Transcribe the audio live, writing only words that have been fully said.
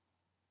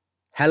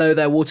Hello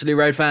there, Waterloo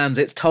Road fans.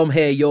 It's Tom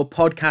here, your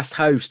podcast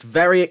host.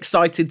 Very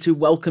excited to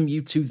welcome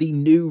you to the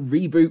new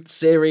Reboot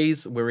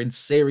series. We're in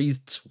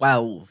series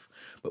 12.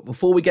 But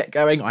before we get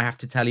going, I have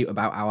to tell you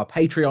about our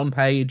Patreon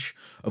page.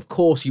 Of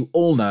course, you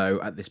all know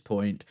at this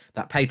point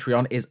that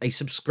Patreon is a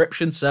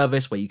subscription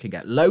service where you can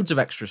get loads of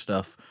extra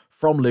stuff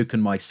from Luke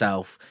and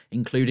myself,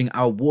 including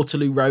our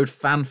Waterloo Road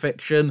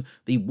fanfiction,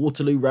 the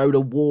Waterloo Road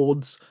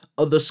Awards,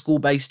 other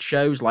school-based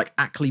shows like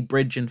Ackley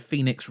Bridge and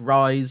Phoenix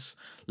Rise,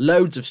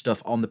 loads of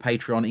stuff on the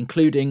Patreon,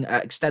 including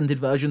extended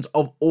versions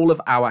of all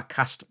of our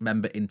cast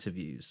member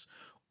interviews.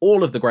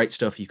 All of the great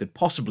stuff you could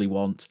possibly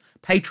want,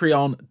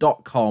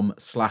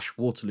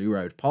 patreon.com/Waterloo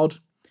Road Pod.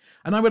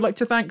 And I would like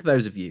to thank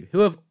those of you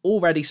who have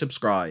already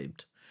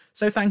subscribed.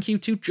 So thank you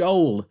to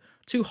Joel,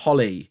 to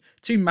Holly,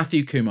 to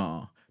Matthew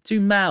Kumar, to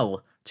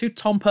Mel, to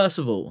Tom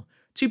Percival,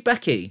 to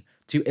Becky,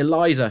 to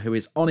Eliza, who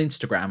is on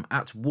Instagram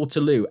at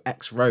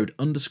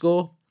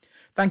WaterlooXRoad_.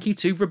 Thank you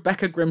to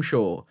Rebecca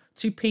Grimshaw,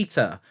 to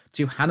Peter,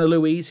 to Hannah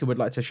Louise, who would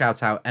like to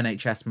shout out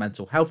NHS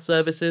Mental Health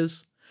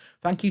Services.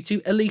 Thank you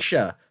to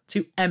Alicia,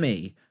 to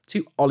Emmy,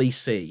 to Ollie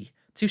C,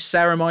 to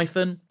Sarah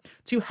Mython,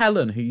 to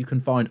Helen, who you can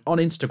find on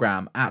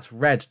Instagram at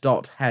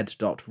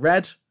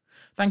red.head.red.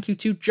 Thank you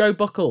to Joe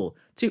Buckle,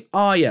 to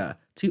Arya,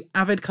 to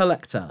Avid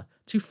Collector,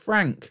 to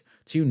Frank,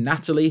 to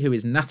Natalie, who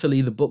is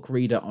Natalie the Book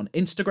Reader on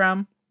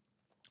Instagram.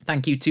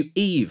 Thank you to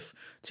Eve,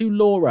 to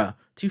Laura,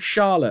 to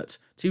Charlotte,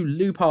 to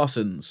Lou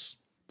Parsons,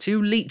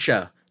 to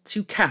Leecher,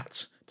 to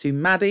Kat, to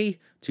Maddie,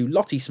 to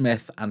Lottie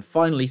Smith, and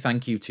finally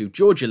thank you to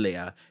Georgia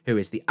Leah, who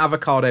is the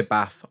Avocado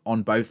Bath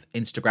on both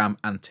Instagram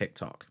and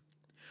TikTok.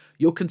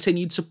 Your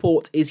continued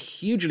support is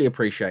hugely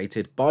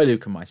appreciated by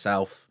Luke and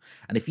myself,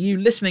 and if you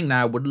listening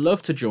now would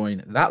love to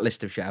join that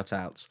list of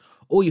shoutouts,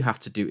 all you have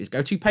to do is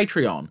go to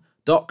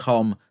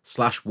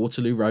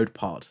patreon.com/Waterloo Road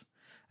Pod.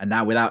 And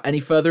now, without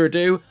any further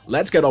ado,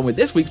 let's get on with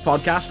this week's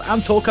podcast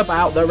and talk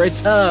about the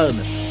return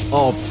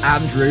of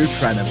Andrew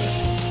Treneman.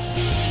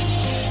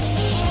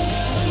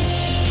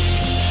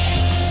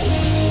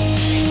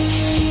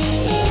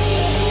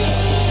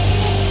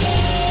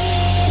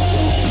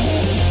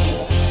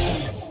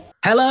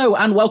 Hello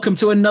and welcome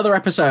to another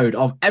episode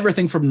of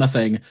Everything from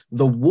Nothing,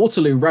 the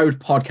Waterloo Road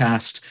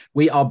podcast.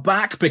 We are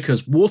back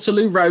because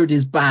Waterloo Road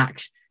is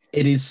back.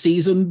 It is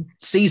season.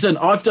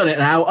 I've done it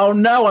now. Oh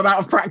no, I'm out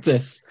of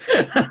practice.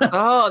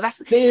 Oh,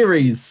 that's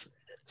series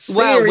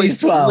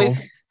 12. With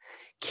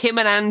Kim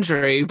and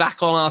Andrew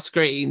back on our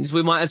screens,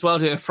 we might as well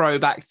do a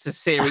throwback to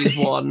series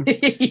 1.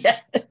 yeah,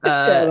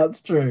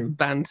 that's true.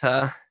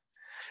 Banter.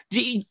 Do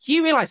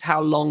you realize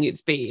how long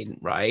it's been,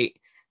 right?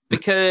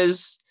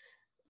 Because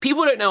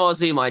people don't know our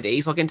Zoom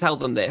ID, so I can tell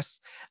them this.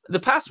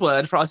 The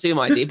password for our Zoom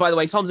ID, by the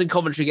way, Tom's in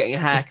Coventry getting a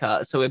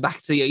haircut, so we're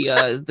back to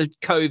the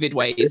COVID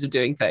ways of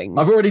doing things.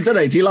 I've already done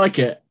it. Do you like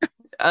it?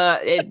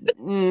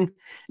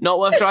 Not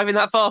worth driving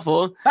that far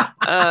for.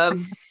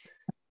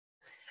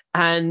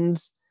 And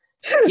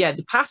yeah,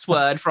 the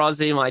password for our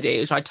Zoom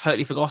ID, which I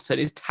totally forgotten,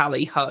 is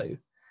tally ho.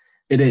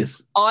 It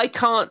is. I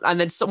can't, and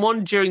then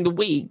someone during the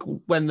week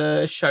when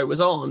the show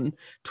was on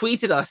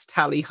tweeted us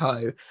tally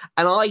ho,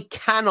 and I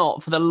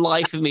cannot for the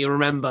life of me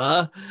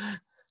remember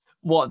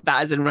what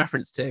that is in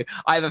reference to.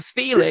 I have a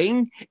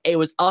feeling it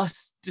was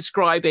us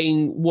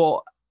describing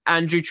what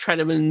Andrew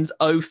Treneman's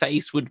O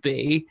face would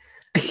be,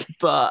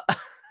 but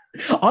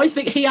I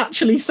think he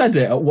actually said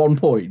it at one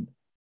point.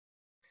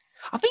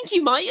 I think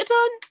you might have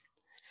done.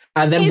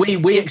 And then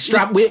we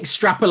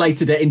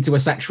extrapolated it into a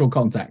sexual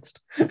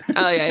context.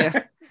 Oh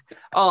yeah.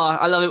 Oh,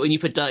 I love it when you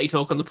put dirty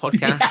talk on the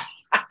podcast. Yeah.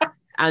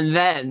 And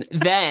then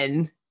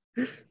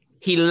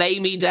he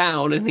lay me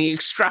down and he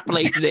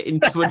extrapolated it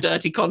into a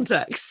dirty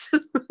context.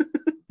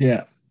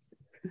 Yeah.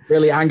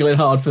 Really angling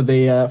hard for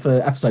the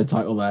episode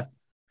title there.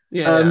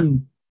 Yeah.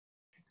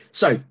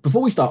 So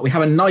before we start, we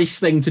have a nice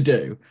thing to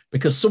do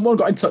because someone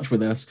got in touch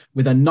with us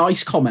with a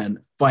nice comment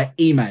via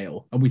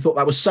email, and we thought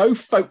that was so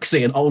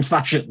folksy and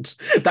old-fashioned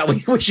that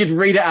we should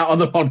read it out on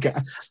the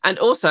podcast. And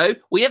also,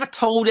 we never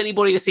told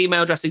anybody this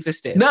email address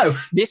existed. No.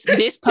 This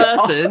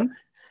person,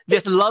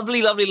 this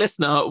lovely, lovely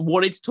listener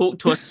wanted to talk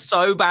to us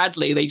so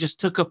badly, they just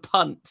took a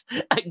punt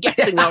at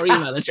guessing our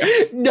email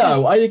address.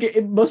 No, I think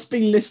it must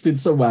be listed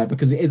somewhere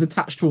because it is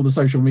attached to all the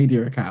social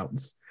media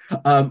accounts.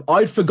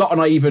 I'd forgotten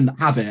I even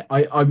had it.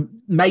 I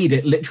made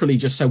it literally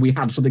just so we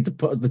had something to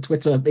put as the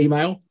Twitter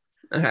email.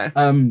 Okay.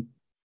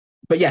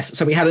 But yes,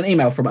 so we had an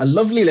email from a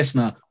lovely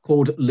listener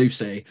called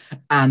Lucy,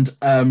 and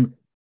I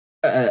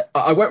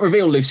won't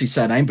reveal Lucy's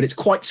surname, but it's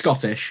quite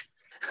Scottish.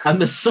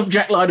 And the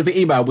subject line of the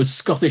email was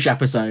Scottish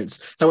episodes.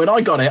 So when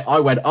I got it, I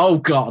went, "Oh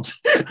God,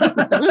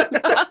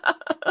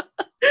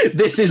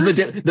 this is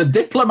the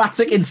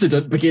diplomatic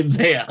incident begins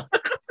here."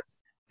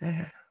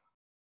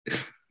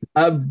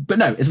 But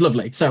no, it's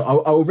lovely. So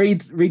I'll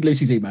read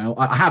Lucy's email.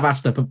 I have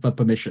asked her for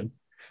permission.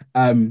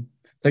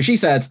 So she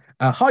said,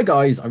 "Hi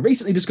guys, I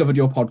recently discovered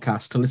your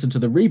podcast to listen to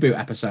the Reboot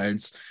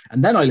episodes,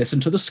 and then I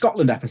listened to the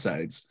Scotland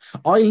episodes.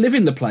 I live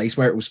in the place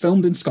where it was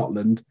filmed in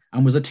Scotland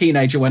and was a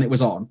teenager when it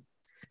was on.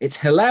 It's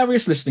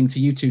hilarious listening to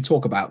you two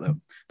talk about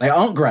them. They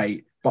aren't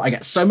great, but I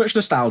get so much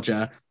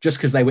nostalgia just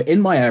because they were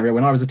in my area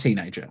when I was a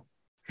teenager.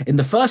 In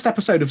the first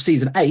episode of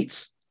season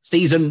 8,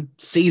 season.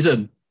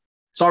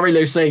 Sorry,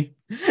 Lucy.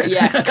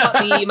 Yes, cut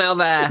the email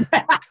there.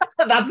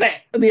 That's it.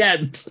 At the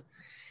end.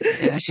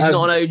 Yeah, she's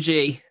not an OG.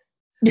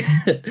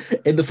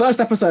 In the first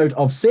episode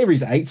of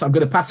series 8, I'm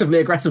going to passively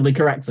aggressively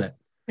correct it.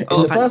 In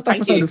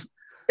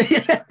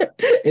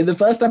the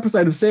first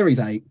episode of series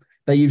 8,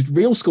 they used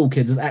real school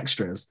kids as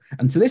extras,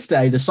 and to this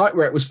day, the site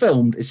where it was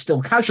filmed is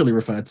still casually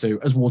referred to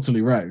as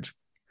Waterloo Road.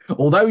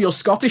 Although your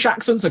Scottish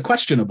accents are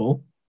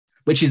questionable,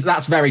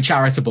 that's very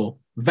charitable.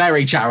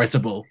 Very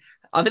charitable.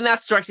 I think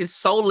that's directed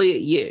solely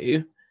at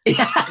you,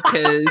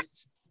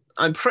 because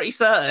I'm pretty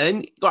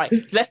certain. Right,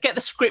 let's get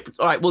the script.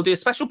 All right, we'll do a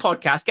special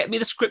podcast. Get me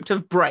the script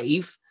of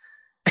Brave,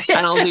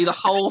 and I'll do the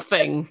whole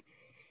thing.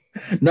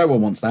 No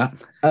one wants that.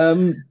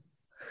 To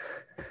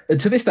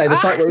this day, the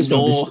site where it was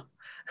filmed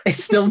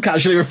is still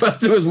casually referred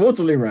to as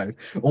Waterloo Road.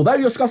 Although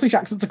your Scottish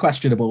accents are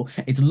questionable,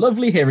 it's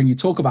lovely hearing you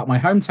talk about my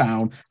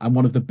hometown and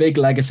one of the big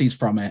legacies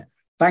from it.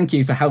 Thank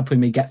you for helping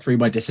me get through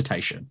my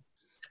dissertation.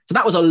 So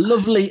that was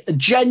a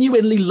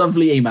genuinely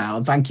lovely email.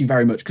 And thank you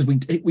very much, because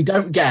we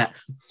don't get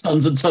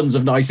tons and tons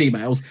of nice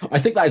emails. I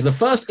think that is the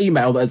first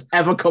email that has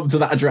ever come to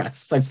that address.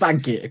 So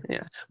thank you.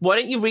 Yeah. Why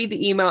don't you read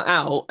the email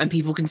out and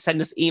people can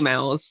send us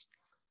emails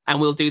and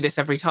we'll do this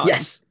every time?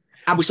 Yes,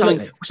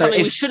 absolutely.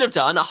 Something we should have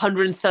done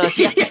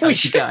 130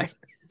 episodes ago.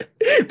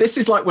 This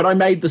is like when I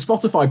made the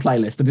Spotify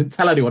playlist and didn't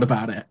tell anyone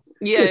about it.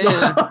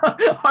 Yeah.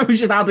 I was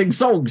just adding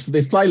songs to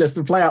this playlist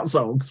and play out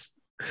songs.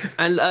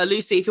 And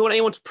Lucy, if you want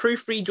anyone to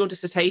proofread your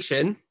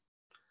dissertation,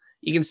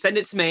 you can send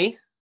it to me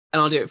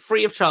and I'll do it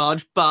free of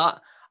charge,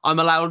 but I'm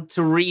allowed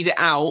to read it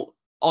out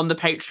on the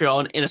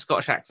Patreon in a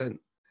Scottish accent.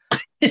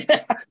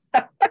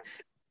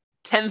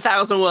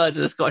 10,000 words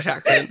in a Scottish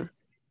accent.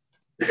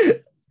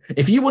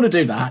 If you want to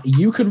do that,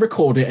 you can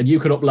record it and you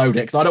can upload it,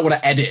 because I don't want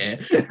to edit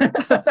it.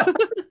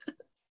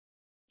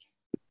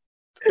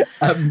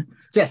 So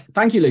yes,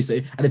 thank you,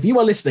 Lucy. And if you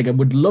are listening and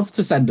would love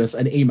to send us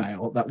an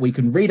email that we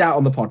can read out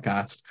on the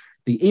podcast,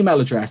 the email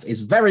address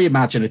is very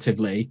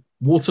imaginatively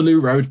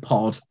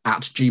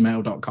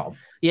waterlooroadpod@gmail.com.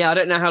 Yeah, I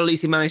don't know how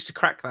Lucy managed to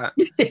crack that.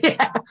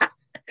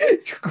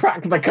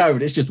 Crack the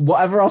code. It's just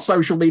whatever our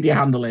social media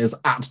handle is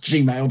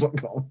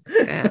 @gmail.com.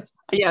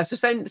 Yeah, so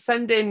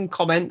send in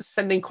comments,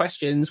 send in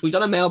questions. We've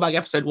done a mailbag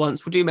episode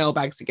once. We'll do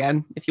mailbags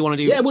again if you want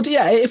to do.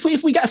 Yeah,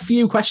 if we get a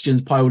few questions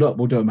piled up,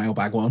 we'll do a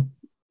mailbag one.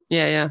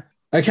 Yeah.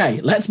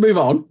 Okay, let's move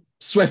on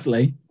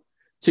swiftly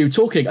to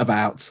talking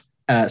about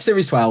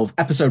Series 12,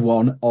 Episode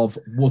 1 of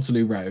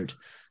Waterloo Road.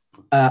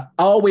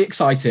 Are we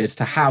excited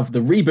to have the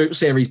reboot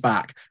series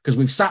back? Because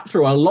we've sat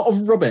through a lot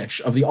of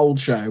rubbish of the old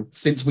show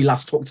since we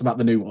last talked about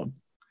the new one.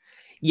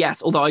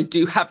 Yes, although I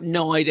do have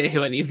no idea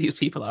who any of these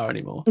people are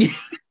anymore.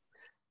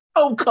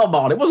 Oh, come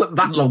on. It wasn't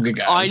that long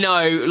ago. I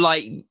know,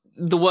 like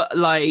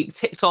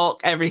TikTok,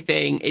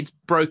 everything. It's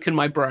broken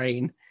my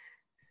brain.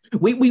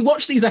 We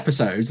watched these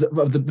episodes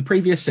of the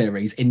previous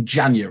series in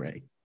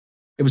January.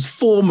 It was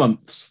 4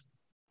 months.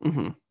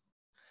 Mm-hmm.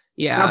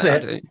 Yeah, that's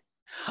it.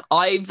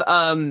 I've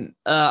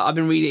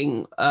been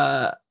reading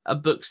a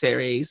book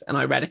series, and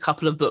I read a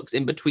couple of books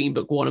in between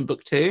book 1 and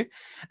book 2.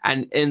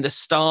 And in the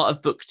start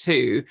of book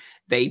 2,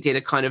 they did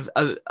a kind of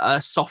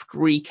a soft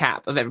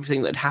recap of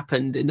everything that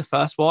happened in the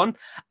first one,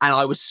 and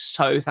I was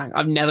so thankful.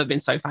 I've never been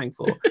so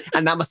thankful.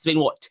 And that must have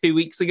been 2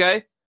 weeks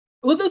ago.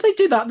 Well, they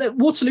do that.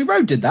 Waterloo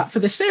Road did that for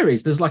this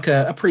series. There's like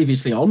a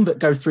previously on that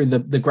goes through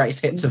the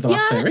greatest hits of the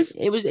last series.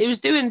 It was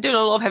doing a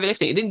lot of heavy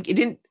lifting. It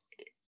didn't.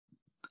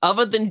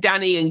 Other than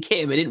Danny and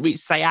Kim, it didn't really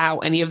say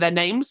out any of their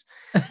names.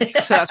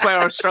 So that's where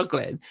I was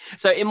struggling.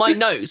 So in my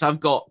notes, I've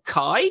got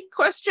Kai ?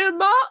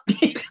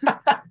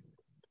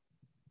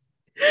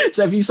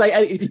 So if you say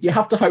any, you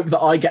have to hope that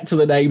I get to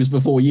the names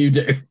before you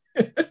do.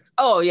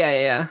 Oh,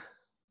 yeah.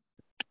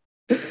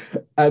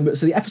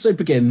 So the episode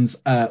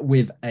begins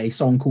with a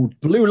song called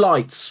Blue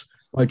Lights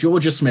by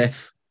Georgia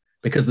Smith,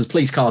 because there's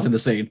police cars in the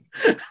scene.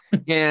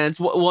 Yeah, it's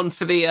one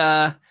for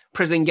the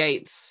prison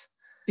gates.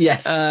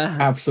 Yes,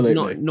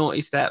 absolutely. Naughty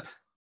step.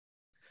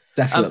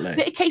 Definitely.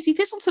 Bit of Katie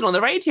Thistleton on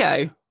the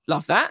radio.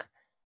 Love that.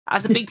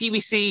 As a big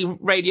BBC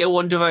Radio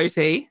 1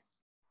 devotee.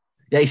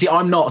 Yeah, you see,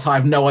 I'm not, so I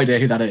have no idea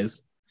who that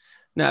is.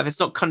 No, if it's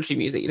not country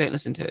music, you don't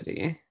listen to it, do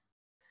you?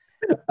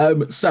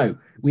 So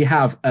we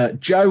have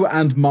Joe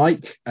and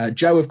Mike.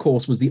 Joe, of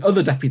course, was the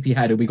other deputy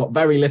head who we got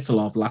very little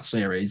of last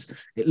series.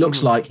 It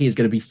looks like he is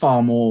going to be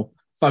far more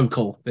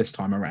vocal this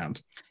time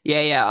around.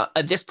 Yeah.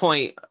 At this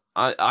point,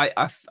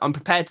 I'm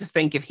prepared to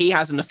think if he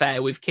has an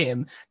affair with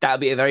Kim, that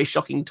would be a very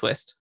shocking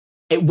twist.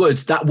 It would.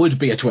 That would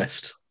be a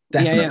twist.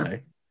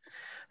 Definitely.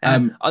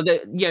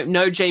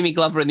 No Jamie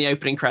Glover in the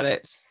opening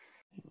credits.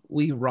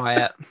 We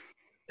riot.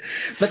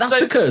 But that's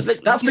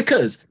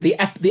because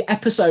the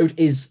episode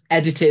is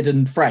edited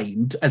and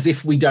framed as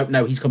if we don't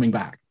know he's coming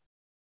back.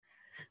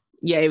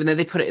 Yeah, even though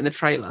they put it in the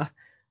trailer.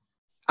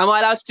 Am I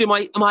allowed to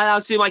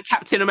do my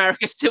Captain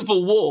America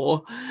Civil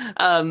War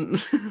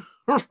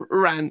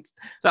rant?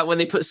 That when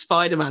they put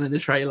Spider-Man in the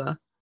trailer.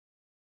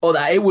 Or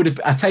that it would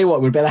have. I tell you what,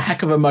 it would have been a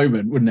heck of a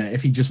moment, wouldn't it,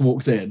 if he just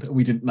walked in and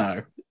we didn't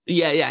know.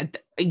 Yeah,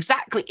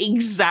 exactly.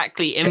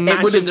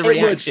 Imagine the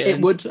reaction. It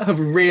would have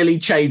really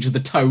changed the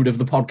tone of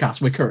the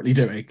podcast we're currently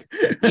doing.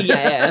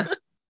 Yeah.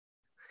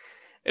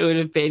 It would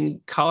have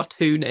been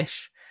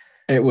cartoonish.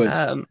 It would.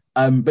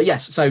 But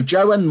yes, so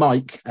Joe and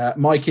Mike.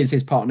 Mike is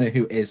his partner,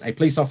 who is a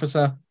police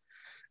officer.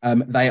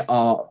 They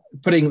are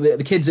putting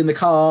the kids in the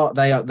car.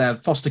 They're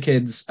foster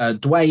kids,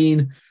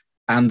 Dwayne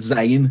and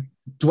Zane.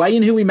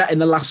 Dwayne, who we met in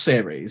the last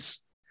series.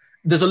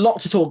 There's a lot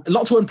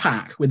to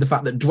unpack with the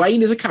fact that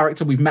Dwayne is a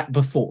character we've met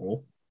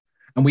before.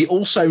 And we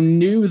also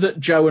knew that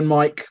Joe and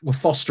Mike were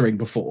fostering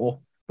before,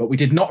 but we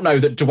did not know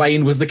that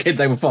Dwayne was the kid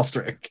they were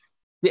fostering.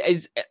 All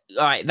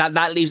right,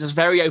 that leaves us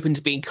very open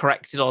to being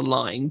corrected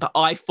online, but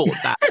I thought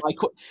that.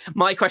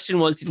 My question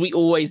was, did we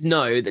always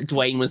know that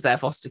Dwayne was their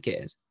foster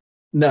kid?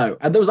 No,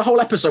 and there was a whole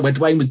episode where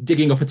Dwayne was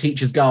digging up a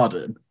teacher's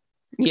garden.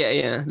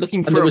 Yeah,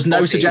 looking for. And there was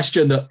no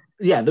suggestion that.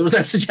 Yeah, there was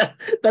no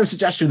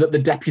suggestion that the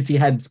deputy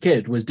head's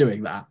kid was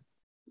doing that.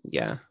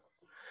 Yeah,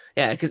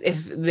 because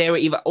if they were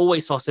either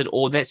always fostered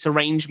or this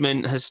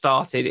arrangement has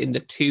started in the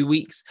 2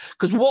 weeks.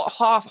 Because what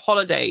half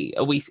holiday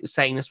are we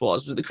saying this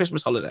was? Was it the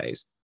Christmas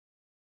holidays?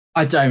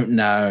 I don't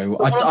know.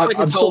 I'm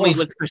sort of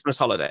with Christmas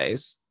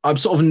holidays. I'm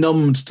sort of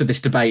numbed to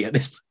this debate at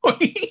this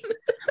point.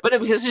 But no,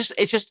 because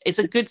it's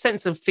a good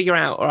sense of figure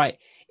out. All right,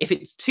 if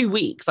it's 2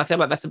 weeks, I feel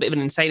like that's a bit of an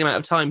insane amount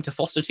of time to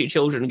foster 2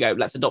 children and go,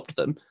 let's adopt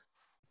them.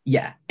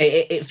 Yeah,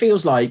 it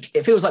feels like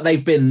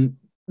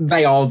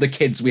they are the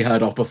kids we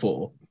heard of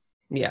before.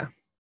 Yeah.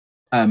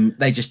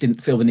 They just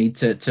didn't feel the need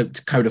to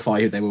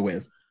codify who they were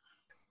with.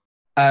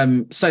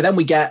 So then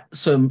we get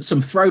some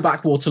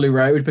throwback Waterloo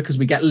Road because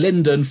we get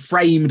Lyndon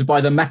framed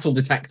by the metal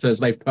detectors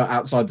they've put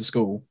outside the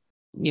school.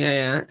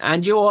 Yeah.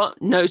 And your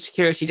No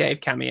Security Dave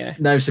cameo.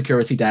 No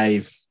Security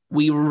Dave.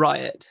 We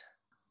riot.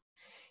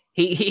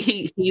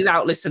 He's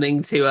out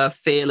listening to a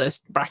Fearless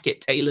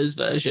bracket Taylor's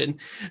version.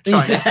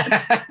 There's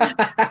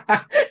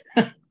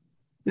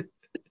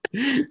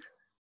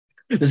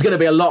going to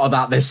be a lot of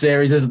that this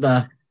series, isn't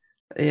there?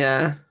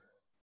 Yeah.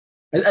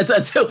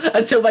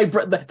 Until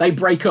they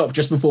break up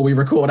just before we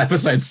record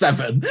episode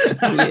 7.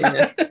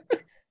 Yeah.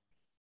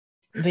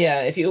 But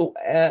yeah, if you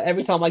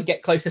every time I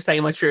get close to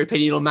saying my true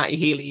opinion on Matty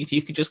Healy, if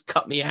you could just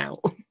cut me out.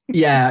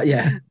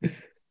 Yeah.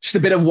 Just a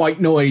bit of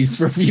white noise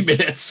for a few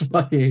minutes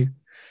for you.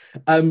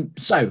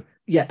 So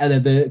yeah,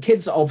 and the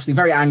kids are obviously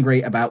very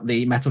angry about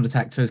the metal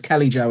detectors,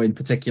 Kelly Joe in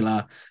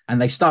particular,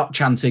 and they start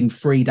chanting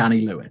 "Free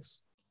Danny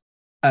Lewis."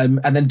 And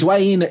then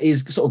Dwayne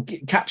is sort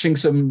of catching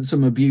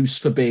some abuse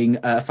for being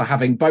for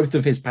having both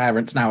of his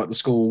parents now at the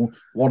school,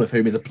 one of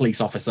whom is a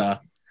police officer.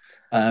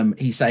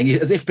 He's saying,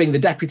 as if being the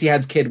deputy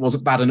head's kid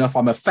wasn't bad enough,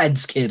 I'm a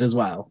Fed's kid as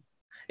well.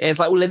 Yeah, it's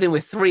like we're living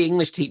with 3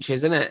 English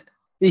teachers, isn't it?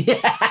 Yeah.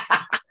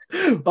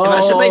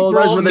 Imagine they brought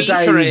those were the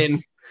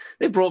days.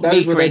 They brought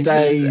Mika in to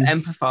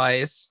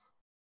empathise.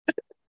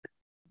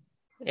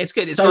 It's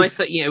good. It's nice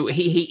that he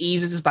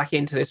eases us back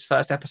into this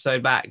first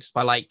episode back just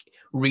by like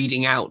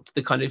reading out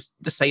the kind of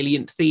the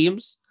salient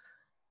themes.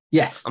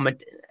 Yes. I'm a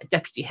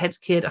deputy head's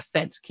kid, a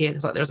Fed's kid.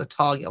 It's like there's a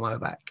target on my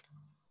back.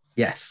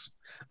 Yes.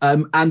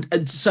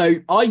 And so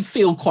I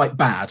feel quite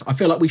bad. I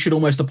feel like we should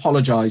almost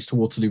apologise to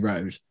Waterloo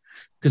Road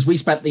because we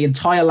spent the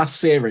entire last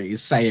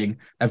series saying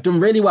they've done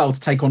really well to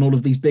take on all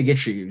of these big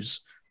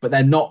issues, but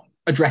they're not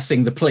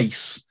addressing the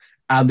police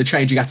and the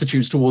changing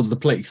attitudes towards the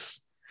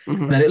police.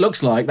 Mm-hmm. And then it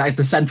looks like that is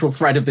the central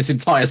thread of this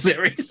entire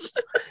series.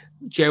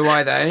 Do you know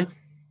why though?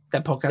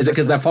 They're podcast. Is it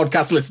because they're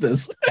podcast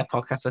listeners? They're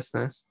podcast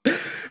listeners.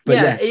 But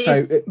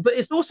yeah, but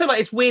it's also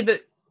like it's weird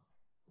that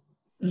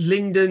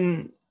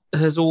Lyndon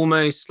has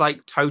almost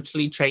like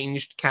totally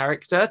changed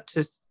character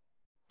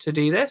to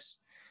do this.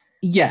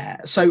 Yeah,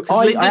 so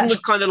Lyndon was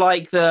kind of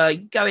like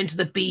the go into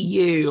the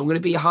BU. I'm going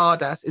to be a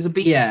hard ass. Is a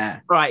BU.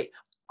 Yeah, right.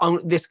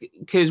 This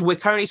because we're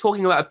currently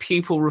talking about a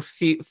pupil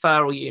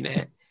referral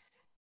unit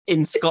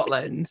in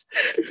Scotland,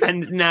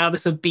 and now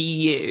there's a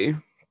BU.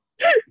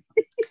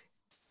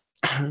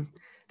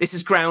 This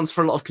is grounds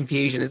for a lot of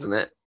confusion, isn't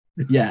it?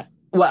 Yeah.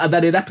 Well, and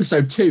then in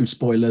episode 2,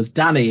 spoilers,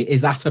 Danny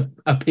is at a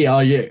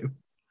PRU.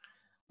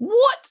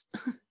 What?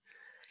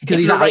 Because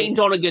if Lorraine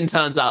Donegan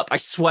turns up, I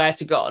swear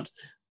to God.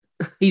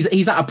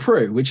 He's at a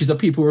PRU, which is a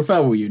pupil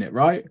referral unit,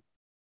 right?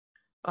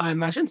 I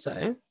imagine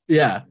so.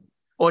 Yeah.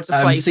 Or it's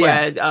a place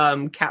where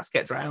cats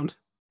get drowned.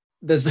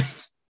 There's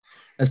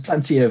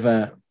plenty of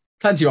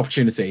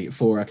opportunity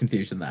for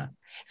confusion there.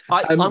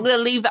 I'm going to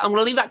leave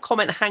that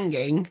comment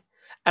hanging,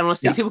 and I'll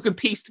see if people can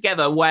piece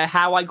together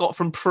how I got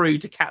from Prue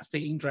to cats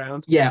being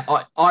drowned. Yeah,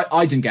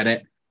 I didn't get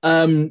it.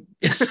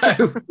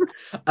 So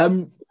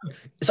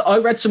I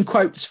read some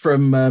quotes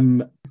from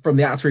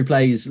the actor who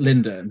plays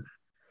Lyndon,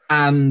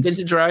 and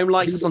Linton Jerome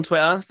likes us on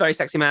Twitter. Very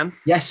sexy man.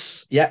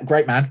 Yes, yeah,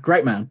 great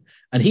man.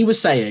 And he was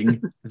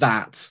saying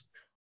that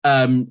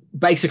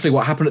basically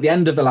what happened at the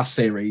end of the last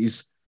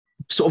series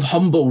sort of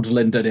humbled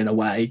Lyndon in a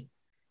way,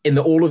 in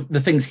that all of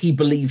the things he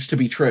believes to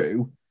be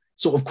true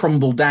sort of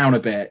crumbled down a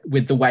bit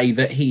with the way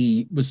that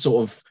he was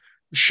sort of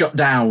shut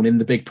down in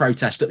the big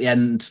protest at the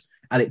end,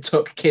 and it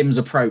took Kim's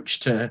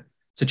approach to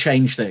to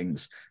change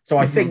things. So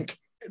I think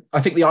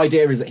the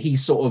idea is that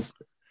he's sort of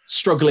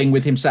struggling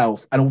with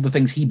himself and all the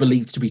things he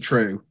believed to be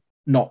true,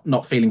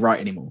 not feeling right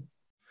anymore.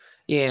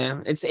 Yeah,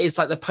 it's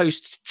like the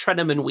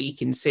post-Treneman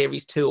week in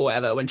series 2 or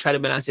whatever, when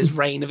Treneman has his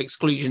reign of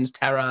exclusions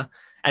terror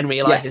and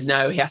realizes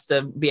no, he has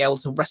to be able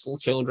to wrestle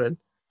children.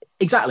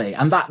 Exactly,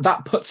 and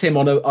that puts him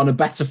on a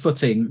better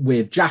footing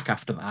with Jack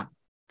after that,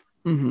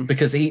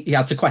 because he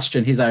had to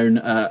question his own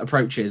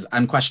approaches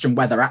and question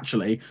whether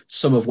actually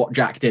some of what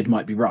Jack did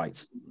might be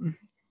right.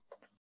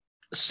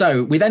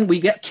 So we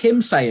get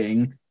Kim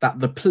saying that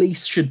the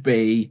police should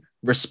be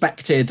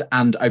respected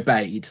and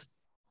obeyed,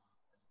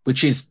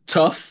 which is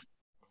tough.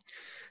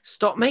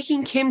 Stop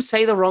making Kim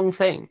say the wrong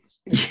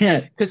things.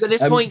 Yeah. Because at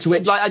this point,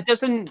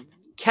 doesn't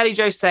Kelly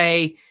Jo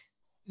say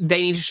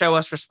they need to show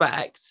us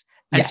respect?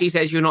 And she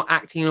says you're not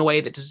acting in a way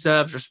that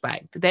deserves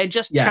respect. They're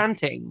just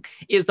chanting.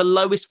 Is the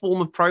lowest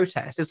form of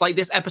protest. It's like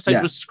this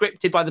episode was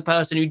scripted by the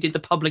person who did the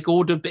public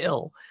order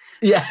bill.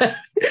 Yeah.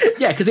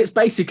 Yeah, because it's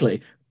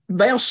basically,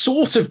 they are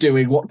sort of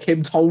doing what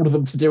Kim told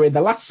them to do in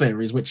the last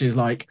series, which is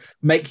like,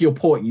 make your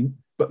point,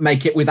 but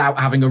make it without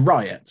having a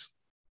riot.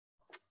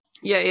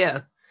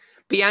 Yeah.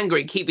 Be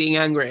angry, keep being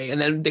angry, and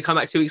then they come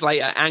back 2 weeks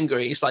later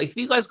angry. It's like, have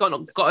you guys got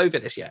over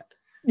this yet?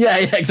 Yeah,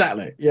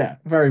 exactly. Yeah,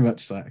 very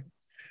much so.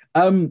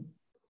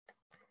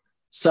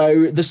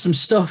 So there's some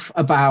stuff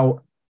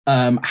about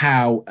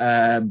how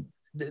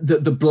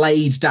the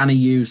blade Danny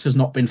used has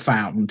not been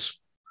found,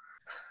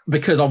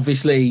 because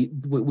obviously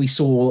we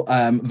saw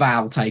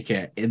Val take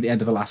it in the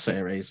end of the last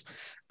series.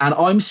 And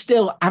I'm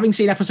still, having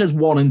seen episodes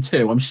 1 and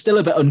 2, I'm still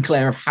a bit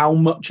unclear of how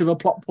much of a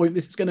plot point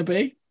this is going to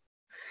be.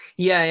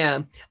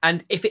 Yeah.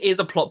 And if it is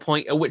a plot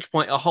point, at which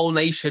point a whole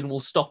nation will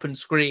stop and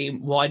scream,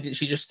 why didn't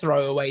she just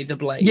throw away the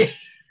blade?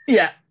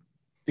 Yeah.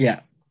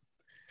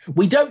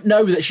 We don't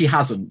know that she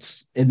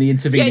hasn't in the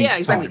intervening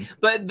exactly. time.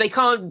 But they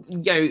can't,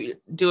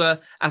 do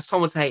as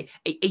Tom would say,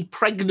 a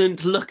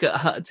pregnant look at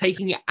her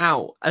taking it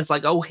out as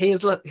like, oh,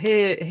 here's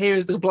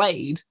the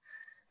blade,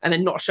 and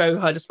then not show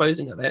her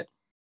disposing of it.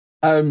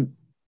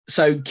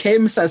 So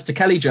Kim says to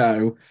Kelly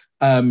Jo,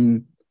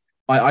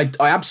 I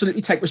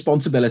absolutely take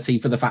responsibility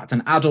for the fact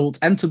an adult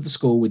entered the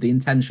school with the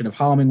intention of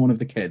harming one of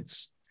the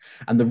kids.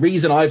 And the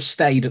reason I've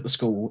stayed at the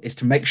school is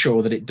to make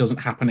sure that it doesn't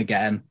happen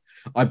again.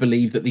 I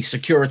believe that these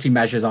security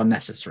measures are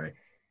necessary.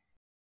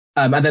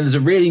 And then there's a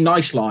really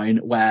nice line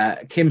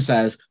where Kim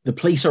says, the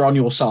police are on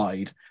your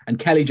side. And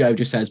Kelly Jo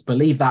just says,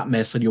 believe that,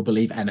 miss, and you'll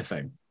believe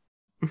anything.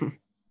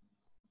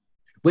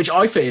 Which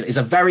I feel is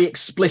a very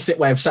explicit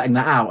way of setting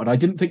that out. And I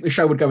didn't think the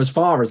show would go as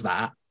far as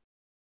that.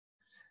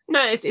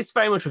 No, it's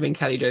very much within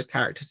Kelly Jo's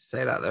character to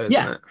say that, though,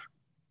 isn't it?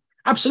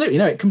 Absolutely.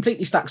 No, it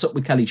completely stacks up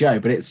with Kelly Jo,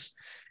 but it's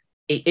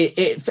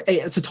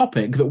a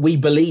topic that we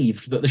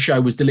believed that the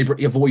show was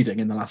deliberately avoiding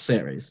in the last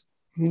series.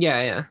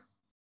 Yeah.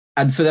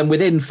 And for them,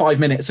 within 5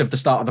 minutes of the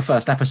start of the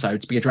first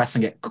episode, to be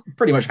addressing it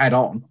pretty much head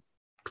on.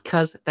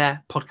 Because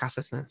they're podcast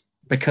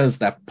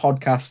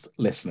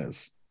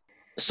listeners.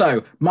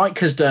 So Mike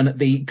has done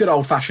the good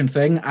old-fashioned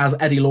thing, as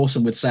Eddie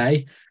Lawson would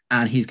say,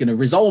 and he's going to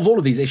resolve all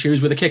of these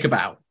issues with a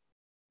kickabout.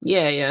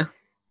 Yeah.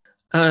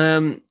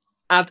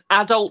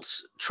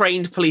 Adults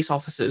trained police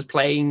officers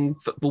playing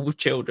football with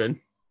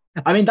children.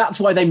 I mean, that's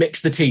why they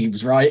mix the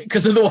teams, right?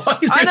 Because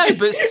otherwise... I know,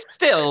 but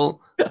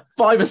still...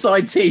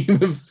 5-a-side team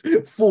of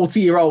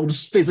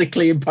 40-year-olds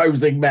physically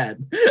imposing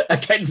men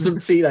against some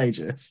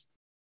teenagers.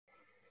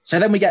 So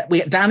then we get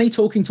Danny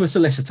talking to a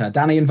solicitor,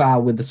 Danny and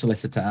Val with the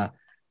solicitor,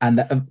 and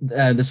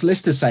the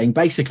solicitor's saying,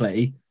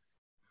 basically,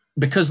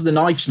 because the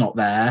knife's not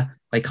there,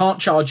 they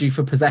can't charge you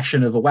for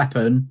possession of a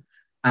weapon,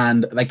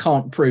 and they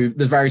can't prove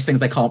the various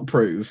things they can't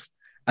prove.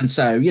 And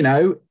so,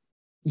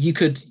 you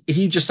could, if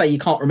you just say you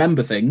can't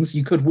remember things,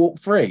 you could walk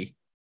free.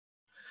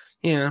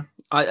 Yeah.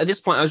 At this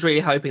point, I was really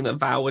hoping that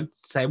Val would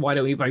say, why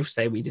don't we both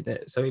say we did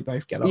it? So we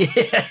both get off.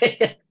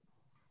 Yeah.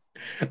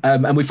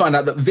 And we find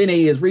out that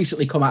Vinny has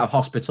recently come out of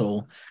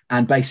hospital,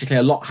 and basically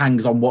a lot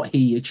hangs on what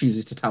he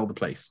chooses to tell the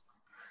police.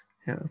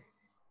 Yeah.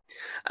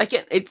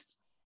 Again,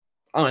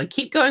 I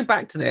keep going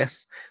back to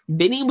this.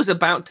 Vinny was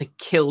about to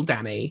kill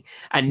Danny,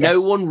 and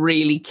no one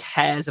really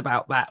cares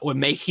about that when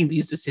making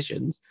these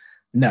decisions.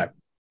 No.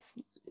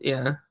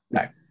 Yeah.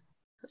 No.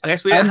 I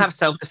guess we don't have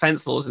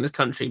self-defense laws in this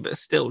country, but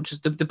still,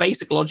 just the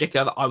basic logic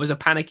of I was a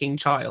panicking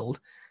child.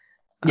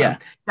 Yeah.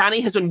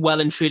 Danny has been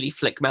well and truly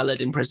flick-mellowed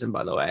in prison,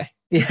 by the way.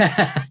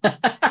 Yeah.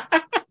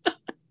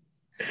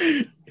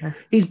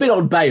 He's been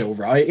on bail,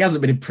 right? He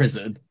hasn't been in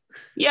prison.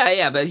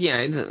 Yeah, but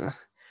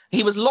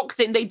he was locked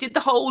in. They did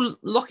the whole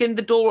locking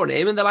the door on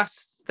him in the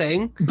last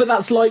thing. But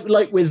that's like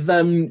with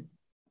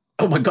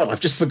oh my God, I've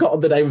just forgotten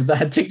the name of the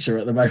head teacher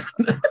at the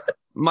moment.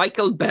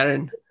 Michael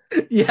Barron.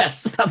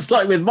 Yes, that's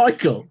like with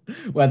Michael,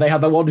 where they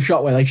had the one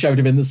shot where they showed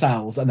him in the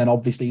cells, and then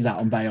obviously he's out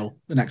on bail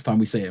the next time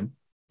we see him.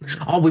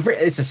 Oh,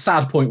 it's a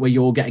sad point where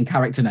you're getting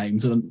character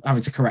names and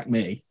having to correct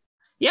me.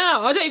 Yeah,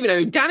 I don't even know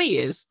who Danny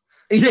is.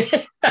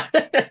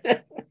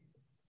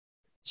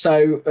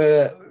 So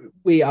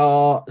we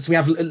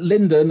have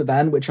Lyndon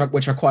then, which I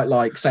quite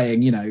like,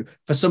 saying,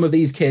 for some of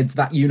these kids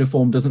that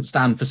uniform doesn't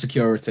stand for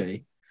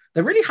security.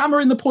 they're really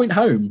hammering the point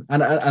home,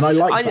 and I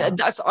like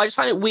that. I just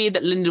find it weird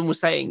that Lyndon was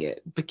saying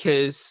it,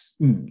 because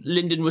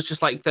Lyndon was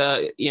just like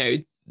the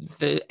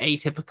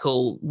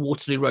atypical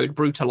Waterloo Road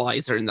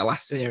brutalizer in the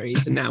last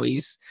series, and now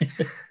he's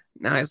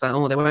like,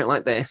 oh, they won't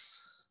like this.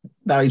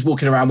 Now he's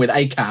walking around with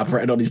ACAB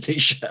written on his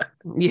t-shirt.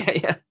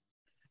 Yeah.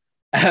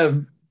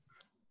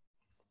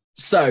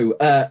 So,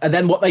 and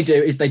then what they do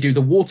is they do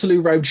the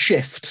Waterloo Road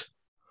shift,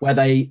 where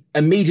they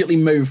immediately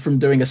move from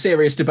doing a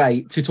serious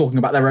debate to talking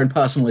about their own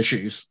personal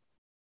issues.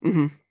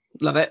 Mm-hmm.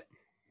 Love it.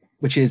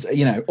 Which is,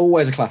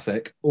 always a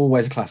classic.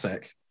 Always a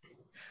classic.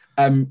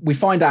 We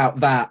find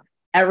out that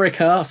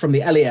Erica from the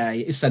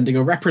LEA is sending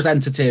a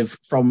representative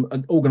from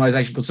an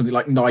organisation called something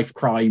like Knife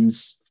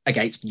Crimes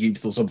Against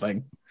Youth or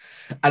something.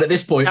 And at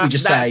this point, we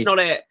just say... That's not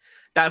it.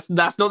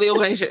 That's not the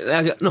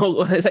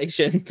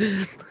organisation.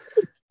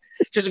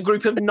 Just a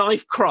group of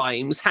knife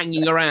crimes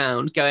hanging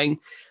around going,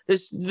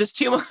 there's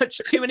too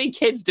many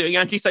kids doing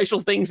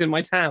antisocial things in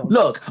my town.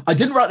 Look, I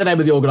didn't write the name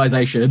of the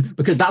organisation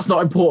because that's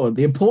not important.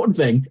 The important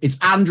thing is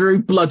Andrew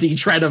bloody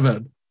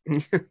Treneman.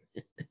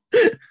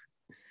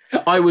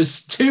 I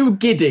was too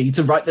giddy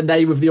to write the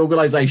name of the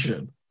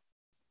organisation.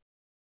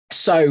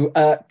 So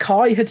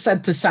Kai had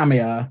said to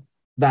Samia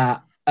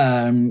that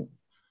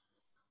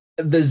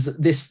there's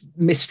this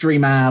mystery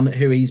man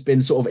who he's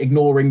been sort of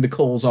ignoring the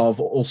calls of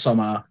all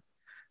summer.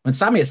 And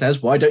Samia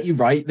says, why don't you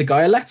write the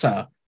guy a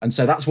letter? And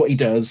so that's what he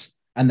does.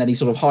 And then he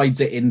sort of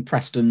hides it in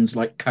Preston's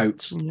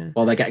coat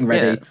while they're getting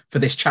ready for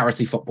this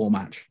charity football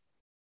match.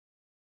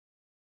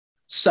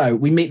 So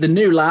we meet the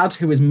new lad,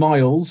 who is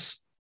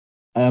Miles,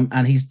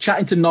 and he's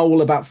chatting to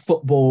Noel about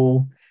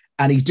football,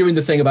 and he's doing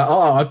the thing about,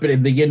 I've been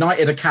in the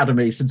United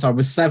Academy since I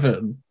was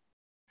 7.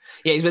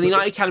 Yeah, he's been in the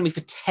United Academy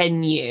for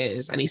 10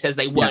 years, and he says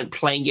they weren't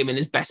playing him in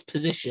his best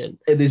position.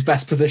 In his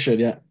best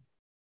position, yeah.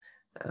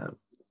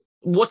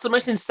 What's the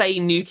most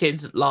insane New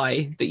Kids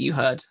lie that you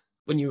heard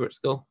when you were at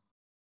school?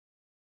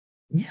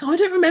 Yeah, I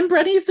don't remember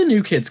any of the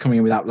New Kids coming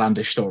in with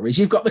outlandish stories.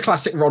 You've got the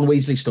classic Ron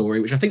Weasley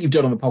story, which I think you've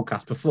done on the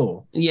podcast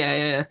before.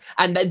 Yeah.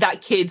 And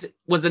that kid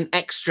was an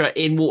extra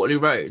in Waterloo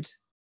Road.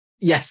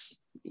 Yes.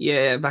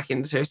 Yeah, back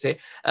in the series.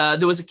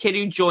 There was a kid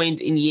who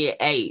joined in year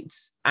 8,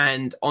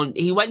 and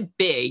he went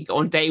big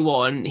on day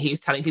 1. He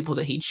was telling people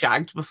that he'd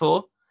shagged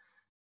before.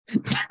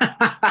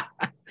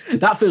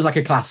 That feels like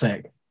a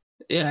classic.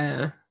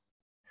 Yeah.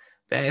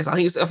 I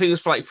think it was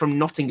from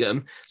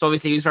Nottingham, so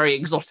obviously he was very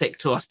exotic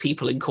to us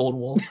people in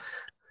Cornwall.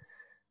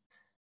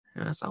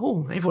 And I was like,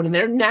 everyone in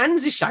their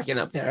nans is shagging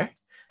up there.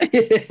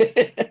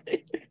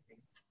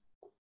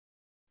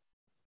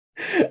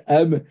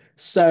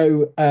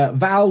 So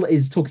Val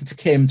is talking to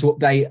Kim to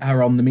update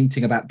her on the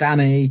meeting about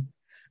Danny.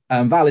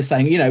 Val is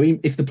saying,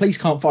 if the police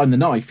can't find the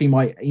knife, he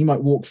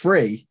might walk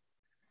free.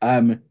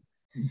 Kim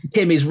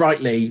is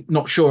rightly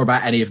not sure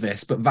about any of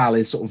this, but Val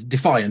is sort of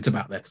defiant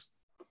about this.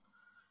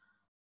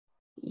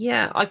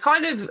 Yeah, I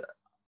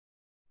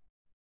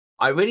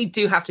really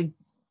do have to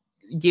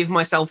give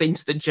myself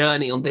into the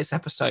journey on this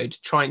episode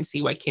to try and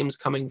see where Kim's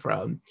coming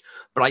from.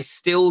 But I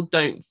still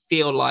don't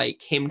feel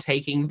like him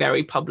taking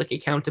very public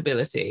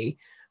accountability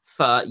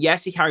for,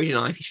 yes, he carried a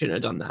knife, he shouldn't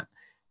have done that.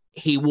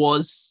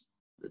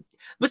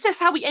 But that's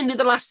how we ended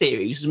the last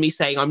series, was me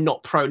saying I'm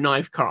not pro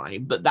knife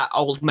crime, but that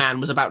old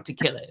man was about to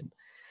kill him.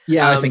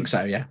 Yeah, I think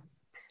so, yeah.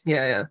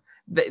 Yeah.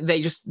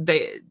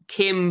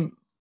 Kim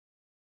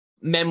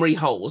memory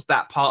holes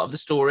that part of the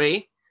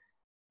story.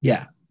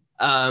 Yeah.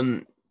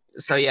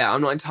 So yeah,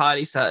 I'm not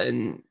entirely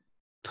certain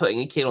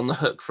putting a kid on the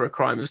hook for a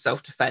crime of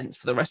self-defense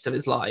for the rest of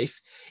his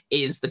life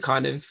is the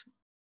kind of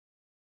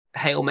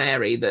Hail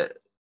Mary that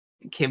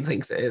Kim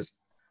thinks it is.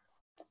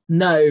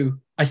 No,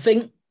 I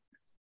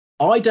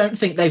don't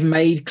think they've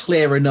made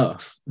clear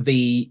enough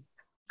the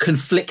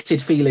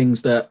conflicted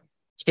feelings that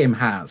Kim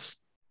has.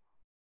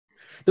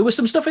 There was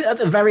some stuff at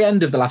the very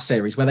end of the last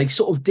series where they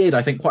sort of did,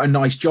 I think, quite a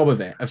nice job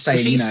of it, of saying,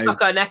 she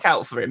stuck her neck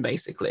out for him,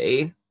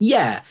 basically.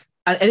 Yeah.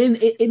 And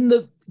in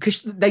the,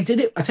 because they did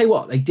it, I tell you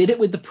what, they did it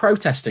with the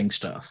protesting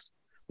stuff,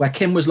 where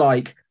Kim was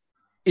like,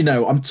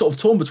 I'm sort of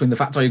torn between the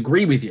fact I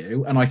agree with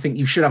you and I think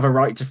you should have a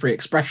right to free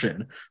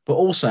expression, but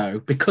also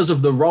because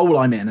of the role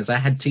I'm in as a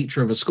head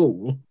teacher of a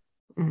school,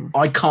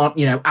 I can't,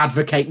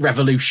 advocate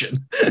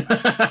revolution.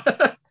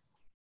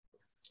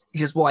 Which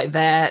is why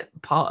they're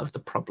part of the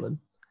problem.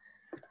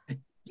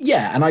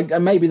 Yeah,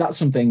 and maybe that's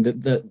something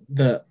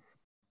that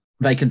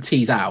they can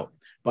tease out.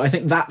 But I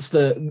think that's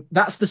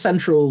the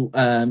central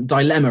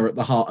dilemma at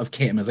the heart of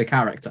Kim as a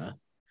character.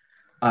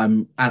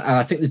 And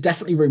I think there's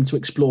definitely room to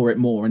explore it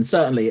more. And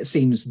certainly it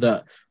seems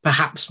that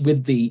perhaps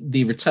with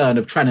the return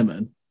of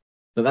Treneman,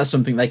 that's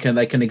something they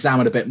can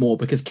examine a bit more,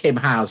 because Kim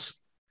has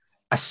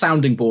a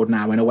sounding board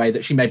now in a way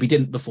that she maybe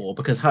didn't before,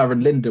 because her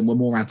and Lyndon were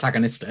more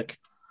antagonistic,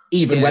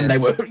 even when they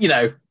were,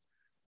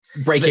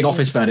 breaking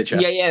office furniture.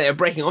 Yeah, they were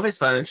breaking office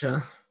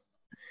furniture.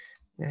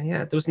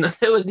 Yeah.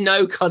 There was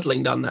no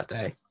cuddling done that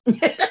day.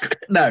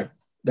 No,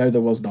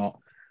 there was not.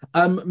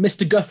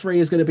 Mr. Guthrie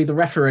is going to be the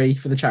referee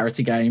for the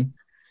charity game.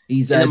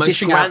 He's the most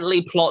dishing Grantley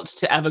out... plot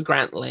to ever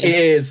Grantley. It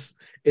is,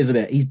 isn't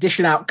it? He's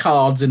dishing out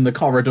cards in the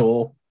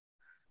corridor.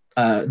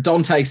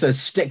 Dante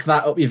says, stick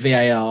that up your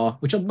VAR,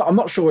 which I'm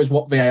not sure is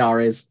what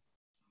VAR is.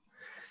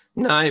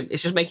 No,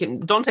 it's just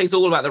making... Dante's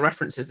all about the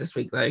references this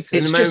week, though. Because in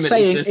It's a just moment,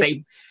 saying he's going to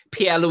say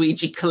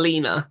Pierluigi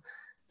Collina.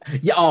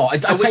 Yeah. Oh,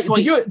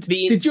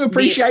 did you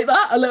appreciate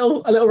that? A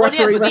little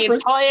referee reference? The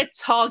entire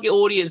target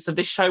audience of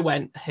this show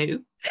went,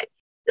 who?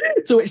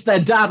 To which their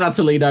dad had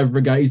to lean over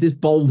and go, he's this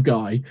bald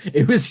guy. He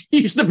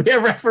used to be a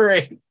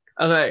referee.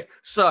 Okay,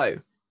 so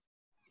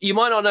you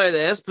might not know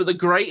this, but the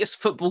greatest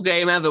football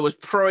game ever was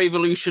Pro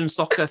Evolution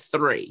Soccer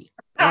 3.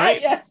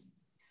 Right? Yes.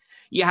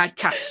 You had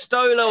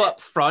Castola up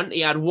front.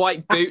 He had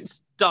white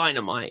boots,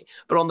 dynamite.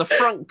 But on the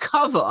front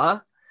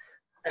cover,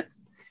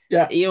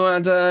 you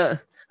had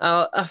a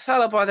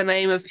fella by the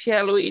name of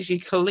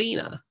Pierluigi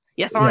Collina.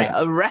 Yes, all right,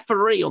 a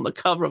referee on the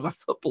cover of a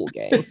football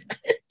game.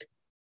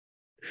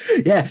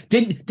 Yeah,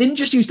 didn't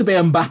just used to be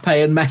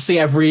Mbappe and Messi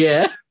every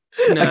year.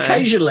 No.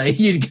 Occasionally,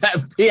 you'd get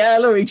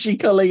Pierluigi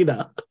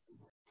Collina.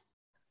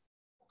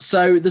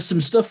 So there's some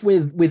stuff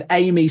with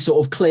Amy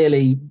sort of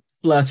clearly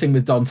flirting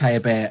with Dante a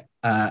bit.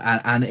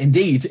 And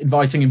indeed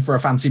inviting him for a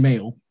fancy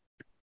meal.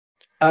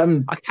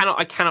 I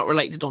cannot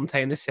relate to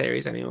Dante in this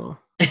series anymore.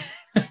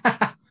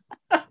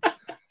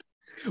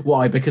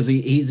 Why? Because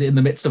he's in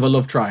the midst of a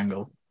love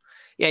triangle.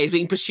 Yeah, he's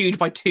being pursued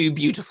by two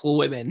beautiful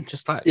women,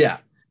 just like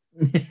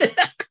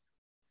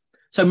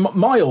So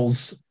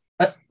Miles,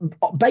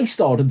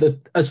 based on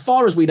as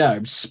far as we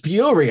know,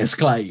 spurious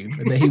claim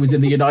that he was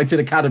in the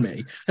United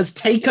Academy, has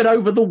taken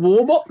over the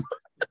warm-up.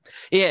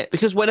 Yeah,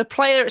 because when a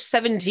player at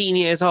 17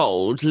 years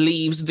old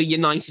leaves the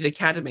United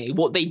Academy,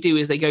 what they do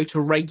is they go to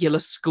regular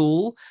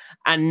school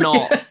and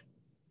not,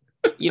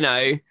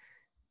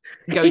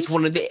 go to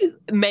one of the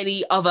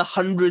many other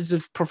hundreds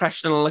of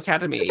professional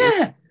academies.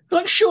 Yeah,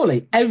 like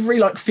surely every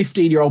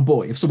 15-year-old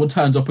boy, if someone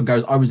turns up and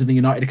goes, I was in the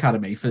United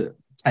Academy for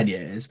 10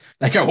 years,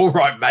 they go, all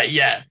right, mate,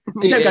 yeah.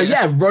 They don't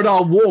go, run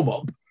our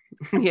warm-up.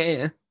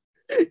 Yeah.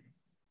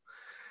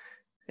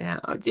 Yeah,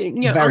 I'm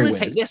going to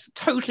take this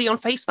totally on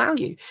face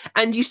value.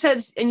 And you say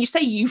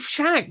you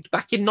shagged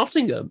back in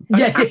Nottingham.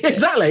 Fantastic. Yeah,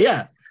 exactly.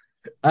 Yeah.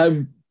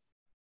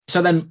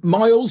 So then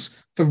Miles,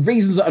 for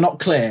reasons that are not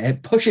clear,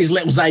 pushes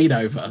little Zayn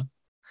over.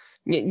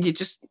 You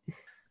just.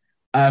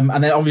 And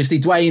then obviously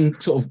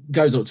Dwayne sort of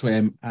goes up to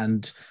him,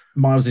 and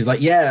Miles is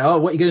like, "Yeah,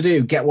 what are you going to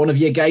do? Get one of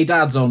your gay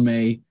dads on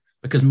me?"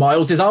 Because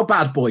Miles is our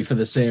bad boy for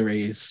the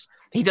series.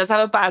 He does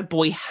have a bad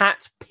boy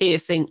hat,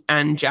 piercing,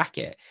 and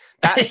jacket.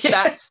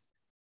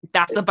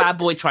 That's the bad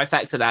boy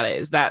trifecta.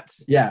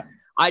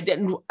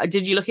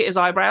 Did you look at his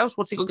eyebrows?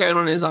 What's he got going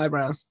on in his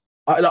eyebrows?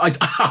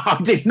 I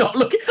did not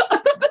look at.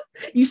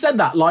 You said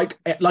that like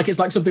it's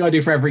like something I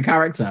do for every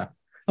character.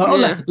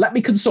 Let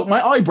me consult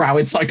my eyebrow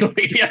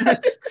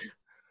encyclopedia.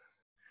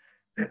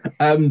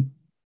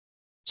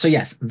 So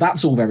yes,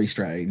 that's all very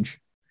strange.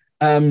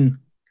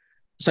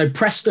 So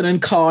Preston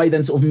and Kai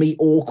then sort of meet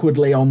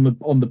awkwardly on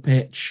the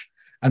pitch,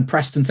 and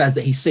Preston says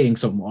that he's seeing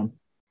someone.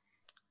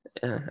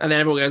 Yeah. And then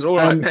everyone goes, all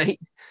right, mate.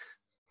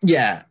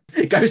 Yeah,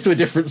 it goes to a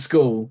different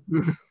school.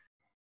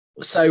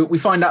 So we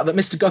find out that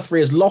Mr.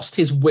 Guthrie has lost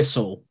his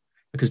whistle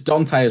because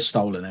Dante has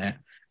stolen it,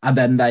 and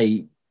then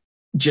they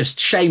just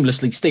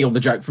shamelessly steal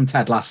the joke from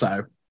Ted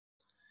Lasso.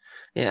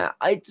 Yeah,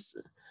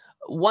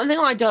 one thing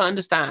I don't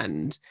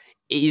understand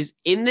is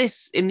in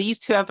these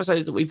two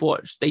episodes that we've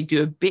watched, they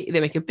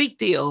make a big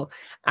deal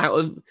out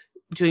of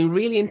doing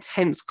really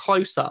intense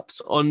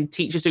close-ups on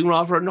teachers doing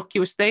rather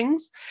innocuous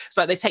things.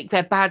 So they take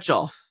their badge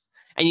off,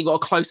 and you've got a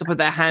close-up of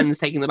their hands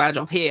taking the badge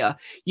off. Here,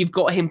 you've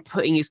got him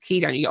putting his key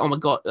down. You go, oh my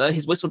God,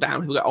 his whistle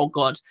down. People go, oh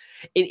God.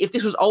 If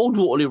this was Old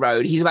Waterloo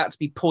Road, he's about to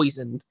be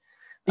poisoned.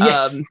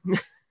 Yes.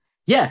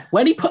 Yeah,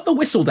 when he put the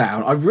whistle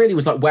down, I really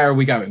was like, where are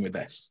we going with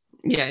this?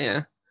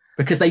 Yeah.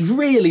 Because they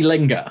really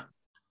linger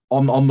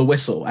on the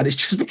whistle, and it's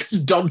just because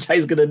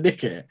Dante's going to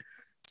nick it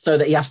so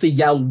that he has to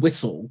yell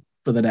whistle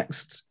for the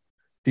next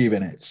few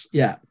minutes.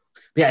 Yeah,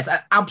 it's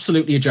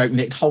absolutely a joke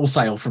nicked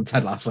wholesale from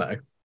Ted Lasso.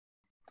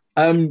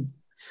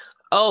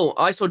 Oh,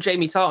 I saw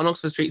Jamie Tart on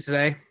Oxford Street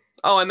today.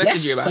 Oh, I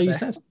messaged you about that. You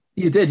said.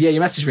 You did, yeah.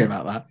 You messaged me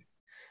about that.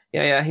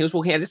 Yeah. He was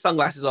walking, he had his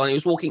sunglasses on. He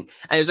was walking,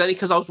 and it was only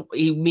because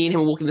me and him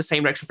were walking the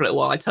same direction for a little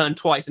while. I turned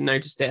twice and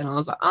noticed it, and I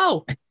was like,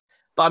 oh.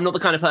 But I'm not the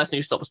kind of person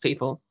who stops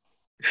people.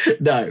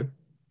 No,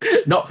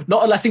 not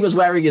unless he was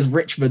wearing his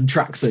Richmond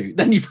tracksuit.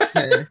 Then you.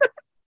 Yeah.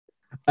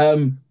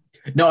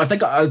 No, I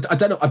think I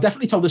don't know. I've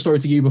definitely told the story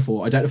to you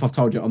before. I don't know if I've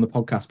told you it on the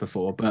podcast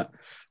before, but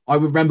I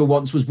remember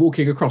once was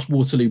walking across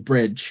Waterloo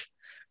Bridge,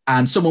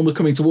 and someone was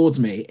coming towards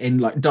me in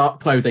like dark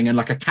clothing and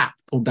like a cap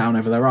pulled down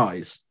over their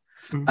eyes.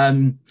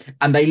 And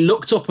they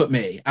looked up at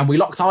me, and we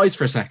locked eyes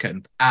for a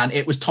second, and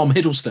it was Tom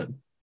Hiddleston.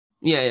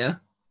 Yeah.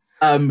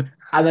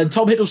 And then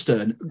Tom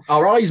Hiddleston,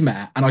 our eyes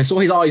met, and I saw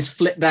his eyes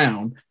flick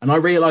down, and I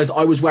realised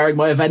I was wearing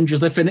my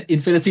Avengers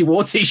Infinity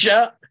War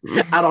t-shirt,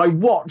 and I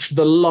watched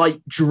the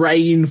light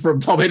drain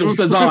from Tom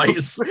Hiddleston's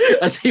eyes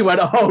as he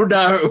went, oh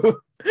no,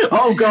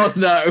 oh God,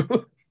 no.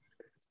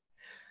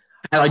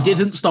 And I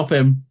didn't stop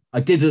him. I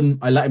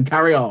let him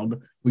carry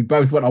on, We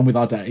both went on with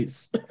our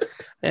days.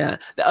 Yeah.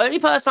 The only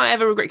person I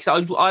ever regret,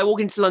 because I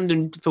walk into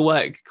London for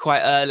work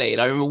quite early,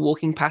 and I remember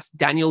walking past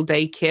Daniel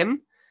Day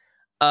Kim,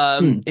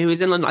 who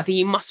was in London. I think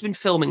he must have been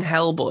filming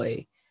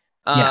Hellboy.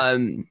 Yeah.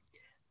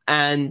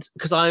 And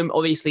because I'm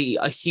obviously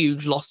a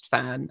huge Lost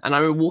fan, and I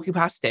remember walking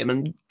past him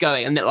and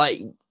going, and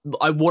like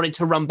I wanted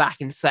to run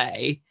back and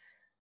say,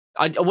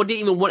 I didn't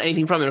even want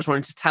anything from him. I just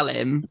wanted to tell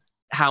him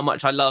how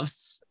much I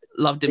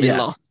loved him in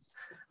Lost.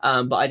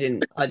 But I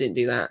didn't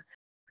do that.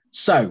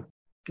 So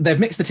they've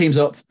mixed the teams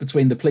up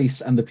between the police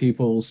and the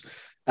pupils.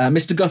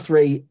 Mr.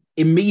 Guthrie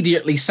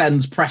immediately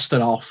sends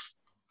Preston off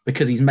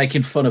because he's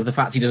making fun of the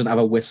fact he doesn't have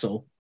a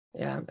whistle.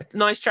 Yeah,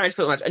 nice charity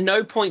football match. At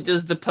no point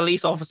does the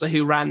police officer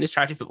who ran this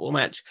charity football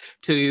match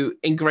to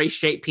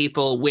ingratiate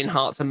people, win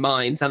hearts and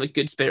minds, have a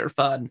good spirit of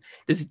fun,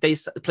 does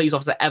this police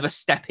officer ever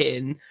step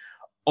in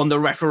on the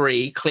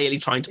referee clearly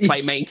trying to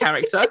play main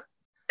character?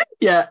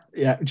 Yeah,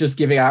 just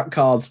giving out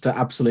cards to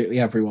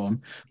absolutely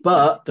everyone.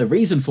 But the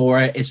reason for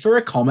it is for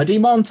a comedy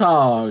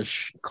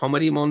montage.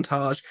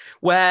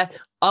 Where,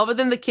 other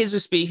than the kids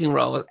with speaking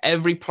roles,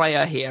 every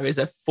player here is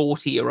a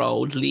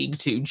 40-year-old League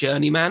Two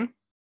journeyman.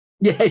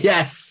 Yeah,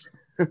 yes.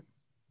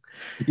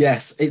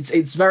 Yes,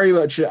 it's very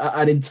much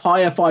an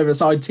entire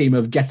five-a-side team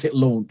of get it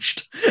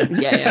launched.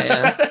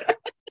 Yeah.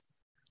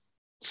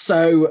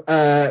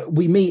 So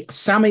we meet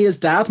Sammy as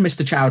dad,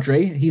 Mr.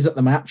 Chowdhury. He's at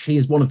the match. He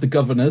is one of the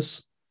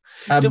governors.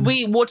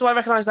 What do I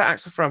recognise that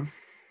actor from?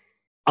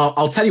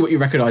 I'll tell you what you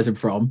recognise him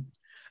from.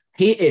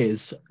 He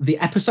is the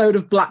episode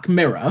of Black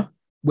Mirror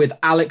with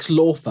Alex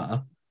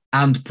Lawther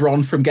and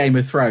Bronn from Game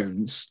of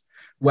Thrones,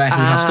 where he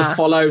has to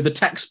follow the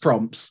text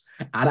prompts,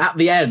 and at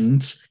the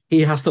end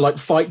he has to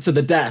fight to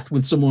the death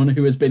with someone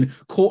who has been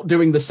caught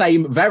doing the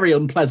same very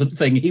unpleasant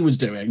thing he was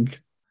doing.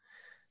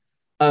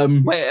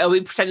 Wait, are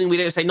we pretending we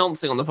don't say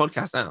nonsense on the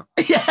podcast now?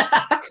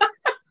 Yeah.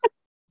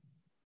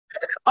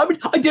 I mean,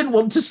 I didn't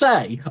want to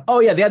say, oh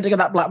yeah, the ending of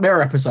that Black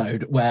Mirror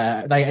episode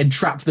where they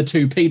entrap the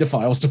two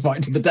paedophiles to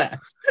fight to the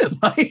death.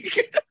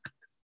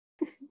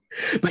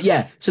 But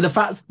yeah, so the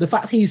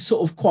fact he's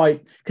sort of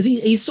quite, because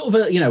he's sort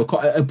of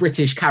quite a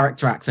British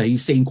character actor.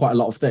 He's seen quite a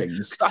lot of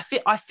things.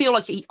 I feel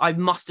like I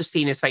must have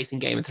seen his face in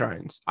Game of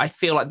Thrones. I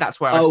feel like that's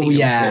where I've seen him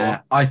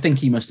before. I think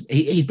he must.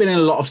 He's been in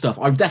a lot of stuff.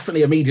 I've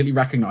definitely immediately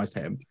recognised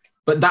him.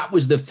 But that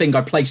was the thing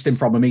I placed him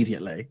from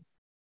immediately.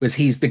 Was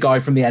he's the guy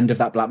from the end of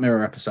that Black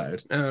Mirror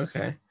episode. Oh,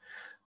 okay.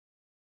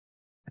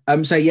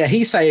 So yeah,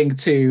 he's saying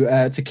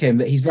to Kim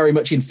that he's very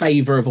much in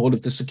favour of all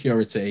of the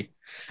security.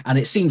 And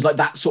it seems like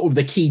that's sort of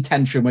the key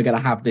tension we're going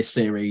to have this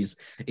series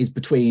is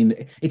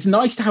between. It's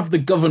nice to have the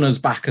governors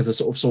back as a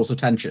sort of source of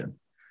tension.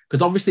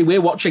 Because obviously we're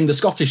watching the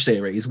Scottish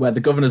series where the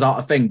governors aren't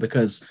a thing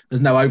because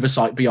there's no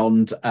oversight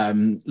beyond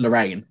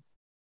Lorraine.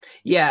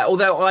 Yeah,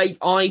 although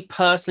I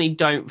personally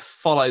don't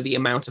follow the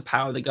amount of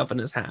power the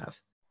governors have.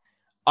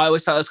 I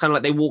always felt it was kind of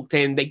like they walked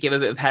in, they give a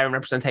bit of parent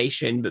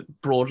representation, but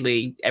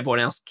broadly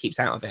everyone else keeps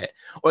out of it.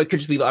 Or it could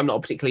just be that I'm not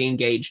a particularly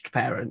engaged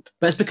parent.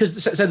 But it's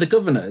because so the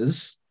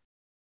governors,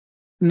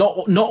 not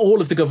all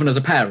of the governors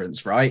are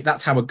parents, right?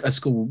 That's how a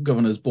school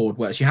governor's board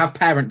works. You have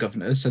parent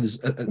governors. So there's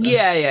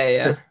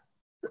yeah.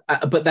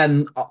 But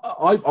then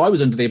I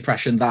was under the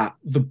impression that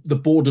the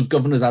board of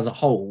governors as a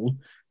whole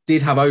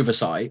did have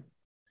oversight.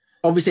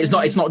 Obviously,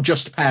 it's not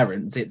just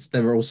parents.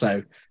 There are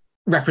also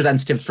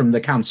representatives from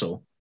the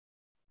council.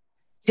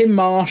 Tim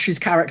Marsh's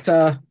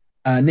character,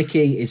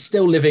 Nikki, is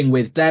still living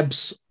with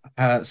Deb's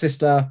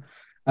sister.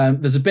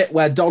 There's a bit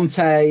where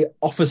Dante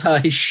offers her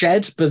his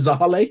shed,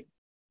 bizarrely.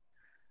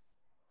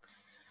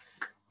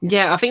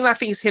 Yeah, I think that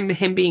thing's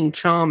him being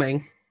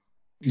charming.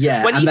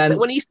 Yeah,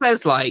 when he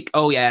says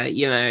oh yeah,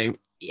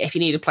 if you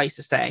need a place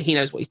to stay, he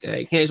knows what he's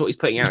doing. He knows what he's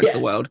putting out into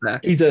the world there.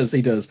 He does.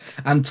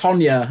 And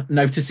Tonya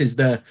notices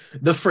the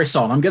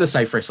frisson. I'm going to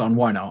say frisson.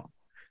 Why not?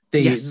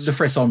 The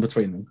frisson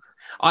between them.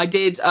 I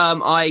did.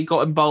 I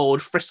got in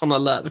bold frisson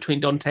alert between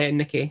Dante and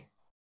Nikki.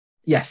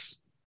 Yes.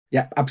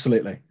 Yeah,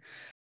 absolutely.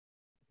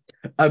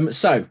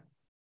 So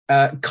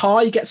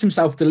Kai gets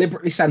himself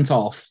deliberately sent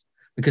off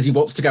because he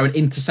wants to go and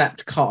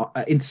intercept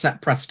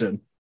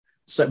Preston.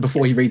 So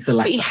before he reads the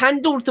letter, but he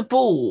handled the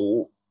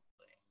ball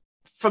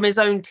from his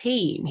own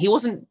team. He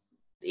wasn't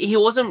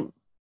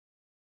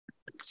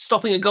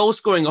stopping a goal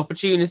scoring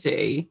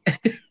opportunity.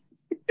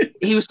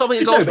 He was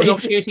stopping a goal scoring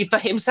opportunity for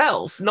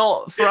himself,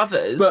 not for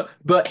others.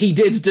 But he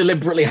did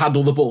deliberately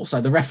handle the ball,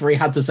 so the referee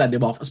had to send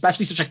him off,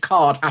 especially such a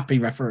card happy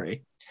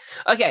referee.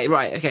 Okay,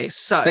 right. Okay,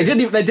 so they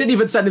didn't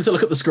even send him to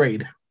look at the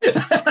screen.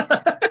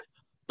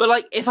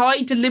 But if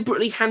I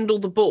deliberately handle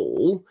the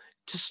ball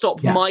to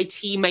stop my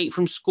teammate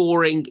from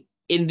scoring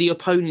in the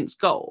opponent's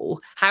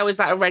goal, how is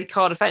that a red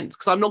card offence?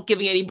 Because I'm not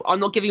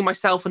giving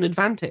myself an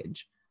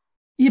advantage.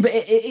 Yeah, but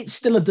it's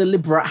still a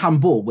deliberate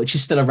handball, which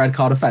is still a red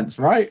card offence,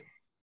 right?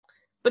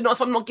 But not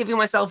if I'm not giving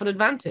myself an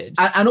advantage.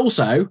 And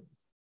also,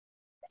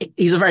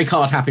 he's a very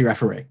card happy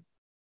referee.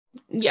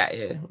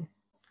 Yeah.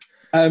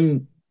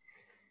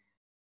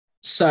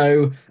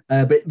 So,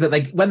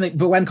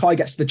 when Kai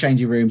gets to the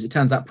changing rooms, it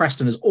turns out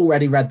Preston has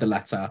already read the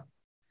letter,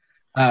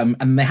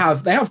 And they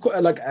have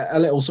quite like a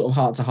little sort of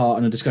heart to heart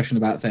and a discussion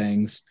about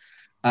things.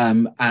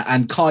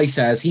 And Kai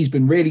says he's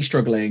been really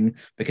struggling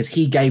because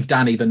he gave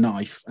Danny the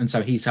knife, and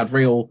so he's had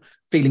real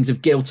feelings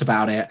of guilt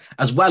about it,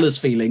 as well as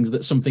feelings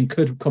that something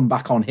could come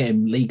back on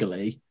him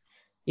legally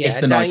if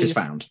the knife is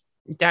found.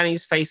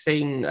 Danny's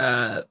facing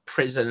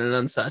prison and an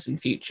uncertain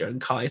future,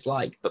 and Kai's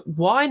like, but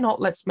why not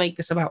let's make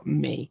this about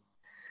me?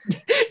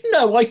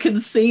 No, I can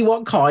see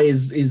what Kai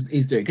is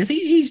doing, because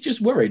he's just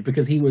worried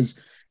because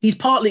he's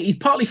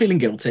partly feeling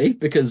guilty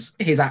because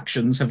his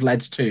actions have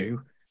led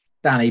to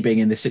Danny being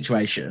in this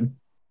situation.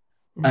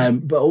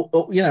 But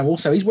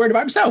also he's worried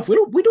about himself. We'd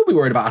all be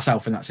worried about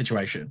ourselves in that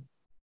situation.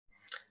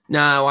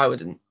 No, I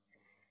wouldn't.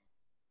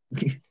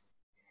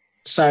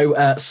 So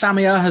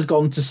Samia has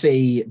gone to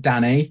see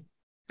Danny.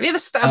 Have you ever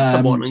stabbed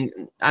someone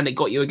and it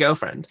got you a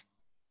girlfriend?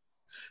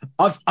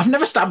 I've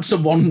never stabbed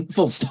someone,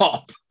 full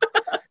stop.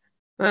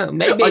 Well,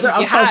 maybe if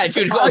you had,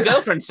 you'd got a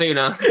girlfriend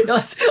sooner.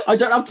 I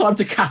don't have time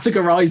to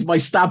categorize my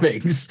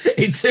stabbings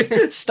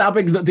into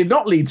stabbings that did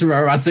not lead to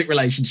a romantic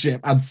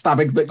relationship and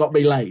stabbings that got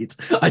me laid.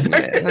 I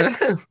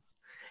don't.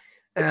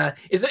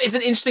 It's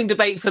an interesting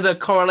debate for the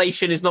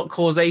correlation is not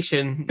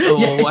causation.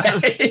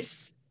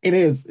 It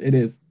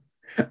is.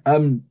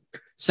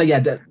 So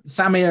yeah,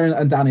 Samia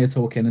and Danny are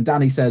talking, and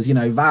Danny says,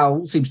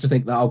 Val seems to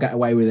think that I'll get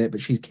away with it,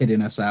 but she's kidding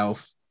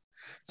herself.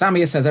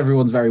 Samia says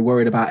everyone's very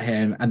worried about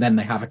him, and then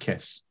they have a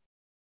kiss.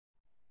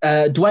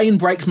 Dwayne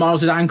breaks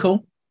Miles'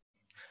 ankle.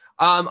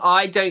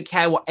 I don't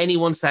care what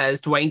anyone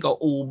says. Dwayne got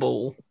all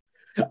ball.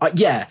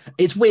 Yeah,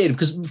 it's weird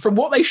because from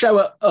what they show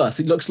at us,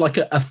 it looks like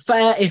a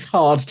fair if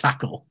hard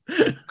tackle.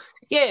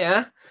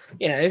 Yeah,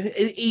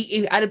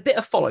 he had a bit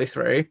of follow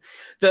through.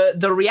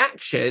 The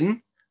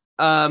reaction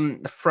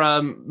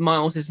from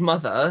Miles's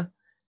mother,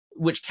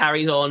 which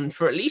carries on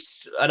for at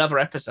least another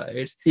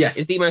episode, yes,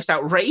 is the most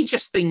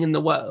outrageous thing in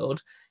the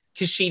world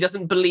because she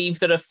doesn't believe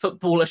that a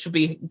footballer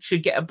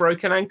should get a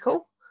broken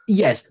ankle.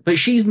 Yes, but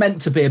she's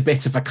meant to be a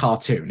bit of a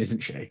cartoon,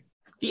 isn't she?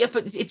 Yeah,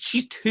 but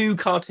she's too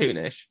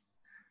cartoonish.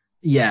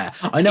 Yeah,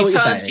 I know what you're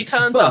saying. She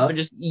turns up and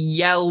just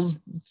yells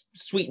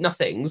sweet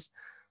nothings.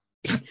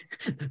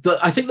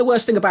 I think the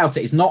worst thing about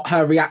it is not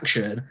her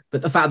reaction,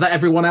 but the fact that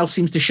everyone else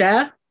seems to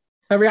share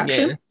her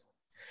reaction. Yeah.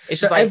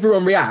 It's so like,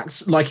 everyone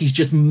reacts like he's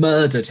just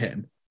murdered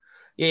him.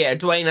 Yeah,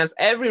 Dwayne has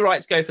every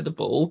right to go for the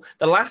ball.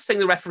 The last thing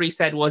the referee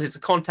said was, "It's a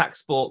contact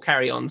sport.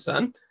 Carry on,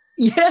 son."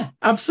 Yeah,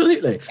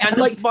 absolutely. And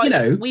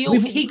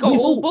he got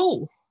all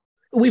ball.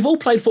 We've all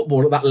played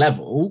football at that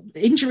level.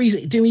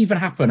 Injuries do even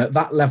happen at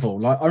that level.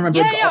 Like I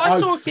remember, I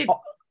saw a kid.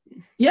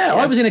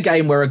 I was in a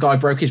game where a guy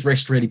broke his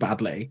wrist really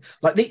badly.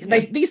 Like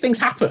these things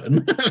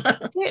happen.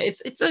 Yeah,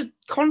 it's a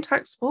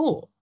contact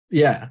sport.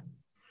 Yeah.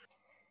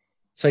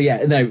 So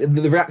yeah, no,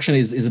 the reaction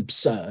is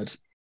absurd.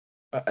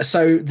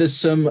 So there's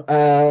some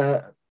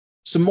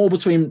more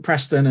between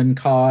Preston and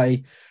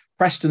Kai.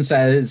 Preston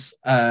says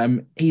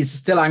he's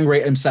still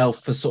angry at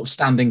himself for sort of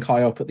standing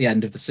Kai up at the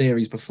end of the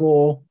series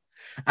before.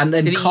 And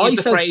then Did he Kai use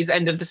the says, phrase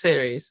 "end of the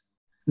series"?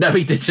 No,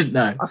 he didn't.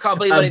 No, I can't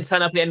believe I didn't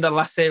turn up at the end of the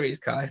last series,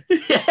 Kai.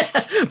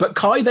 Yeah, but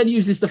Kai then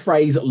uses the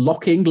phrase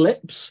 "locking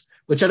lips,"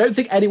 which I don't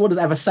think anyone has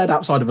ever said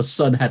outside of a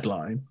Sun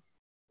headline.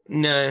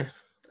 No,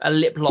 a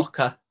lip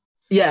locker.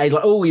 Yeah, he's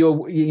like, "Oh, you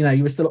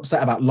were still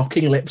upset about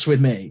locking lips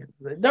with me."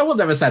 No one's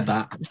ever said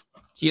that.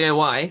 Do you know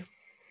why?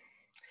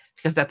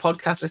 Because they're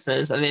podcast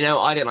listeners and they know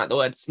I don't like the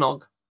word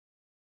snog.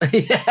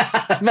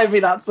 Yeah, maybe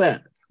that's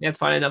it. You have to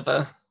find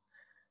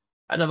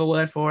another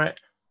word for it.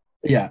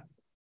 Yeah.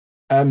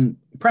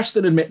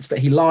 Preston admits that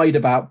he lied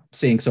about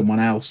seeing someone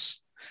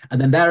else, and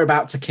then they're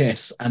about to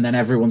kiss, and then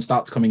everyone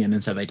starts coming in,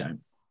 and so they don't.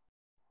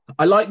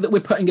 I like that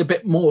we're putting a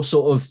bit more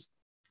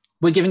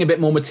we're giving a bit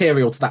more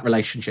material to that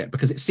relationship,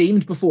 because it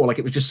seemed before like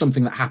it was just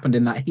something that happened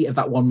in that heat of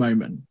that one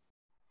moment.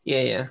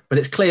 Yeah. But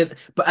it's clear.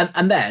 But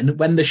and then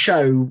when it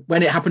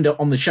happened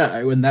on the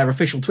show, and their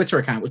official Twitter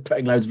account was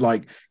putting loads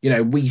of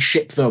we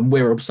ship them,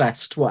 we're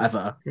obsessed,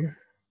 whatever.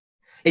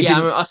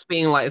 Us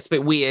being like, it's a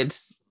bit weird.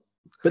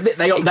 But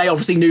they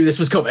obviously knew this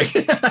was coming.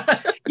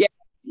 Yeah,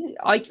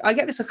 I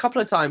get this a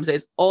couple of times.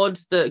 It's odd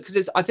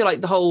because I feel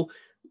like the whole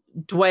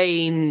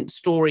Dwayne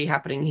story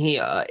happening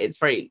here, it's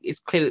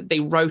clear that they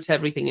wrote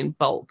everything in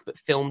bulk but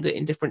filmed it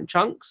in different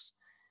chunks.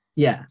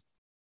 Yeah.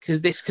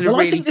 Because this could have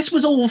I think this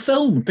was all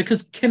filmed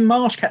because Kim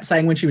Marsh kept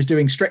saying when she was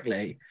doing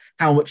Strictly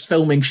how much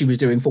filming she was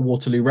doing for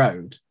Waterloo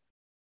Road.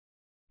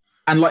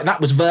 And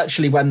that was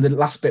virtually when the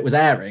last bit was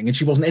airing, and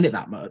she wasn't in it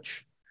that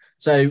much.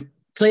 So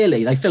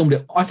clearly they filmed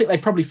it. I think they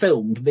probably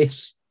filmed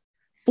this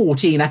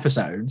 14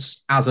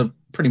 episodes as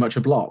pretty much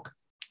a block.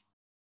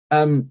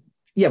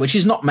 Which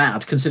is not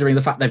mad considering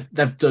the fact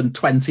they've done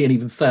 20 and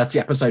even 30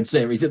 episode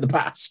series in the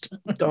past.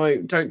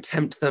 Don't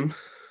tempt them.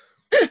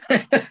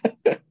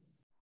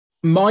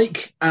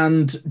 Mike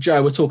and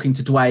Joe are talking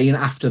to Dwayne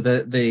after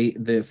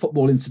the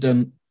football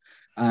incident,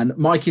 and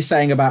Mike is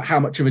saying about how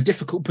much of a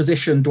difficult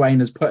position Dwayne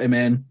has put him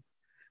in.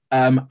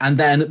 And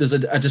then there's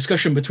a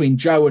discussion between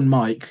Joe and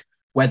Mike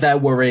where they're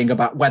worrying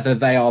about whether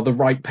they are the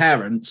right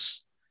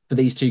parents for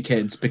these two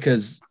kids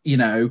because,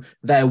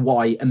 they're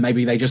white and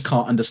maybe they just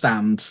can't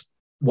understand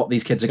what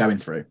these kids are going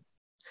through.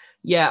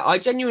 Yeah, I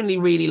genuinely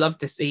really love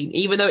this scene,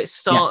 even though it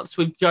starts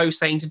with Joe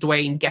saying to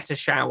Dwayne, get a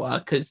shower,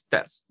 because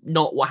that's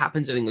not what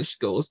happens in English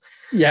schools.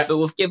 Yeah. But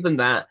we'll give them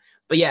that.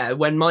 But yeah,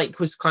 when Mike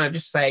was kind of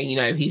just saying,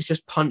 he's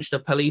just punched a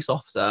police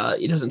officer,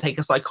 it doesn't take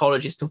a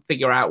psychologist to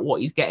figure out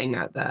what he's getting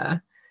at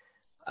there.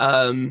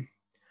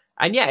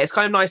 And yeah, it's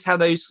kind of nice how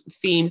those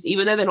themes,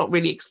 even though they're not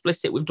really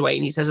explicit with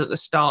Dwayne, he says at the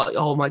start,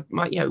 oh, my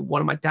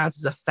one of my dads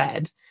is a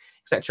Fed,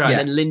 etc. Yeah.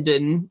 And then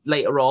Lyndon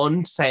later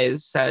on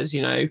says,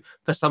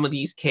 for some of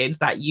these kids,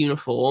 that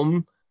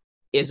uniform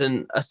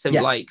isn't a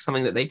symbol, like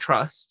something that they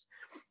trust.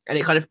 And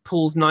it kind of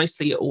pulls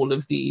nicely at all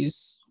of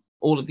these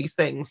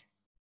things.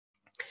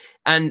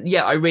 And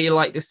yeah, I really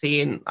like the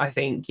scene. I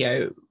think,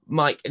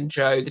 Mike and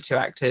Joe, the two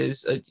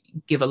actors,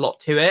 give a lot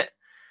to it.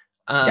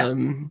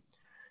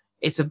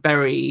 It's a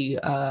very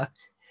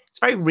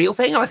real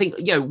thing. And I think,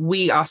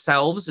 we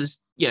ourselves as,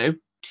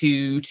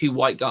 two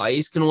white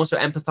guys can also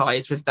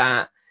empathize with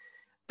that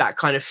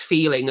kind of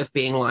feeling of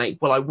being like,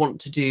 well, I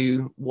want to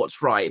do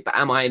what's right, but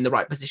am I in the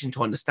right position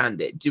to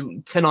understand it?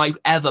 Can I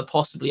ever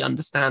possibly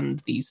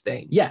understand these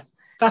things? Yeah,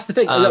 that's the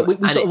thing.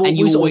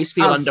 You always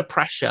feel under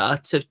pressure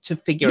to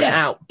figure it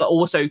out, but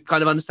also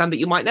kind of understand that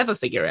you might never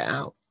figure it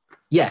out.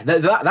 Yeah,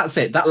 that's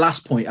it. That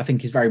last point, I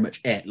think, is very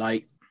much it.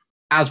 Like,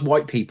 as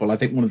white people, I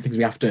think one of the things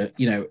we have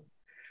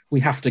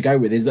to go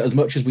with is that as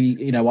much as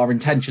we, our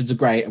intentions are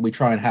great and we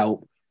try and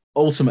help,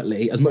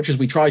 ultimately, as much as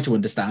we try to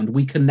understand,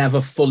 we can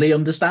never fully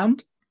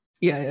understand.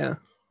 Yeah.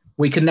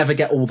 We can never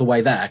get all the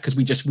way there because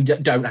we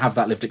don't have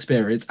that lived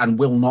experience and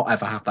will not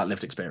ever have that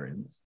lived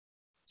experience.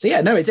 So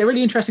yeah, no, it's a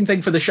really interesting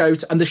thing for the show.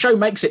 And the show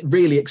makes it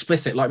really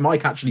explicit. Like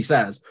Mike actually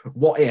says,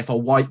 what if a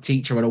white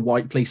teacher and a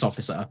white police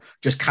officer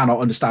just cannot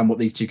understand what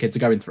these two kids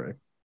are going through?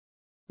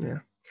 Yeah.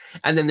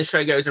 And then the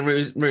show goes and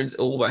ruins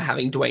all by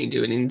having Dwayne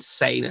do an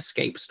insane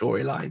escape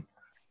storyline.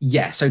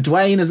 Yeah, so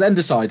Dwayne has then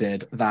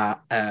decided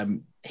that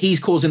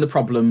he's causing the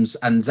problems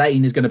and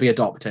Zane is going to be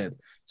adopted.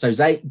 So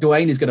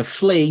Dwayne is going to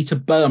flee to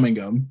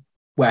Birmingham,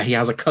 where he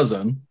has a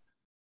cousin,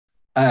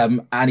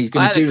 and he's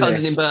going to do this. I had a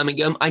cousin in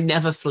Birmingham. I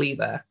never flee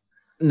there.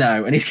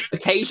 No, and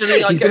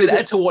occasionally I go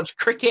there to watch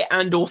cricket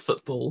and or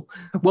football.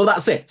 Well,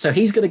 that's it. So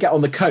he's going to get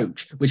on the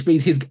coach, which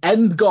means his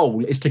end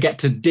goal is to get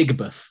to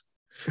Digbeth.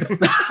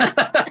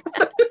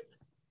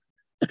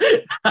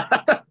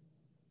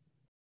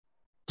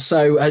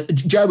 So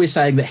Joe is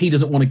saying that he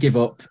doesn't want to give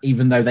up,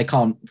 even though they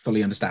can't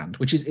fully understand,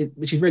 which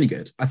is really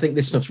good. I think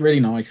this stuff's really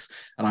nice,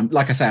 and I'm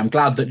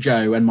glad that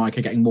Joe and Mike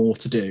are getting more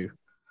to do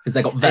because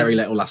they got very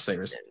little last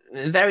series.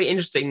 Very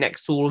interesting.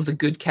 Next to all of the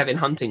good Kevin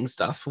Hunting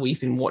stuff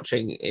we've been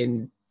watching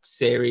in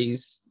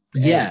series.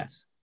 Yeah,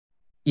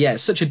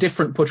 such a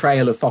different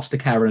portrayal of foster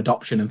care and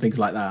adoption and things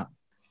like that.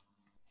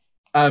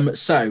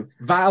 So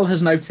Val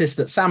has noticed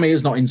that Sammy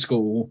is not in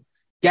school.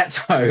 Gets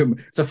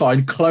home to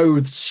find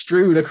clothes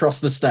strewn across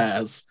the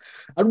stairs.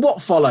 And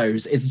what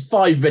follows is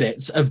 5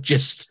 minutes of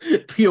just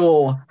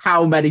pure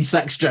how many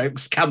sex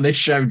jokes can this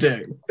show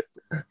do?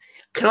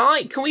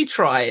 Can we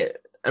try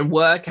it and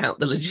work out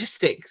the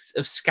logistics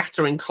of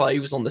scattering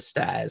clothes on the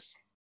stairs?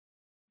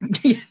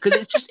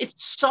 Because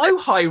it's so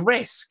high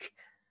risk.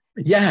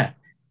 Yeah.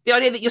 The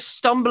idea that you're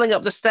stumbling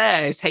up the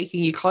stairs,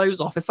 taking your clothes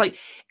off, it's like,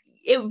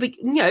 it would be,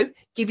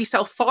 give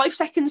yourself 5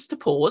 seconds to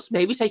pause,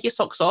 maybe take your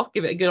socks off,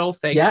 give it a good old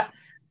thing. Yeah.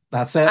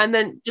 That's it. And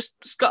then just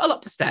scuttle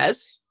up the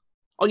stairs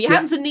on your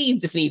hands and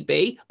knees if need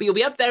be, but you'll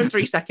be up there in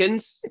 3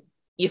 seconds.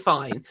 You're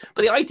fine.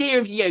 But the idea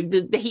of,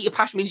 the heat of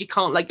passion means you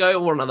can't let go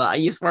of one another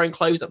and you're throwing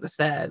clothes up the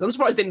stairs. I'm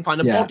surprised I didn't find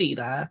a body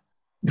there.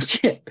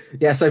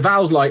 Yeah, so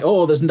Val's like,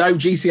 oh, there's no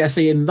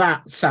GCSE in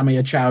that,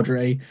 Samia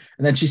Chowdhury.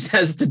 And then she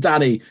says to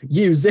Danny,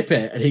 you zip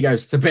it. And he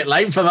goes, it's a bit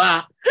late for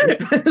that.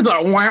 It's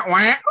like, wah,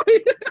 wah.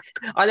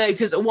 I know,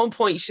 because at one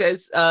point she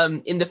says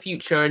in the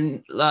future,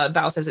 and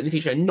Val says in the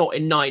future, not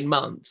in 9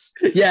 months.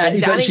 Yeah,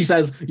 she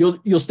says,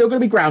 you're still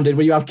going to be grounded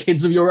when you have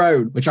kids of your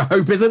own, which I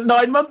hope isn't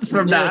 9 months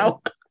from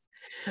now.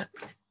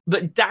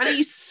 But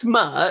Danny's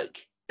smirk.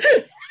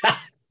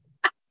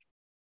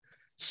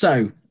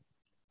 So,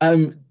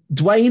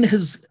 Dwayne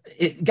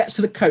gets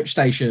to the coach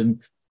station,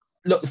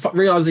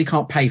 realizes he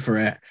can't pay for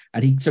it,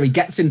 and he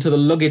gets into the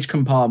luggage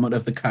compartment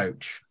of the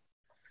coach.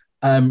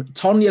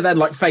 Tonya then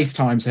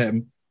FaceTimes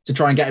him to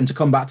try and get him to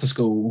come back to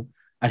school,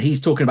 and he's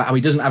talking about how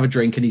he doesn't have a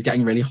drink and he's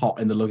getting really hot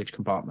in the luggage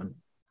compartment.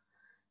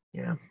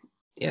 Yeah.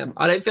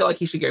 I don't feel like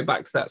he should go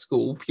back to that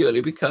school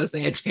purely because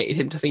they educated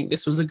him to think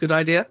this was a good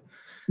idea.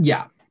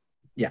 Yeah.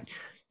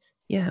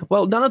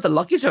 Well, none of the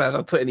luggage I've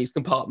ever put in these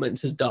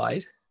compartments has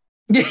died.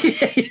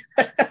 There's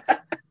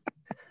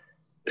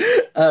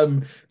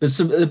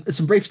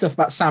some brief stuff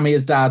about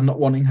Samia's dad not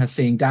wanting her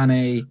seeing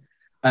Danny,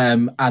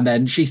 and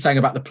then she's saying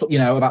about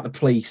the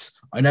police.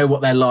 I know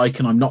what they're like,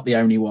 and I'm not the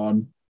only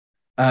one.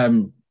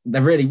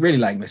 They're really, really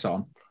laying this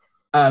on.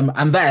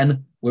 And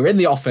then we're in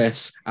the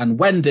office, and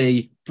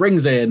Wendy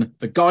brings in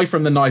the guy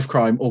from the knife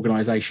crime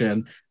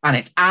organization, and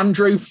it's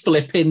Andrew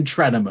flipping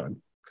Treneman.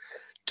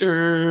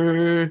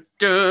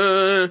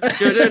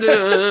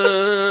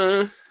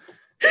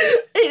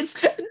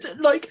 It's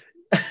like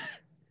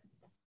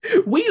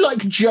We like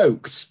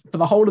joked for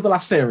the whole of the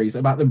last series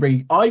about them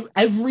bringing.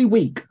 Every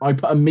week I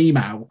put a meme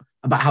out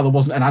about how there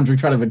wasn't an Andrew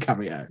Treleaven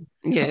cameo.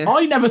 Yeah.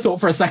 I never thought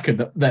for a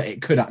second that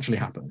it could actually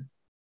happen.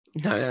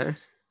 No.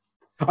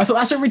 I thought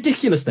that's a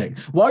ridiculous thing.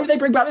 Why would they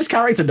bring back this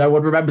character no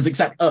one remembers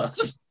except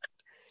us?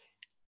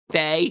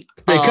 They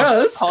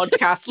Because are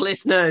podcast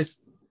listeners.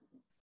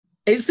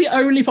 It's the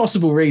only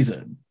possible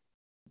reason.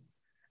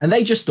 And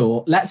they just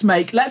thought, let's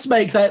make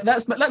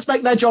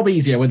their job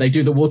easier when they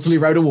do the Waterloo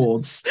Road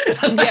Awards.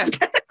 Yeah.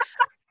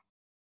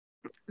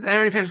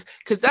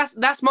 Because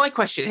that's my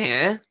question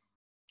here.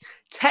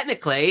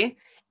 Technically,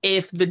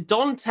 if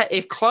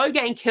Chloe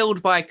getting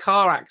killed by a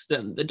car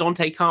accident that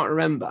Dante can't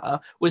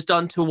remember was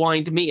done to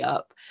wind me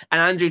up,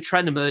 and Andrew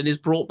Treneman is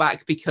brought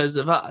back because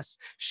of us,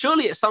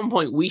 surely at some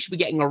point we should be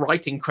getting a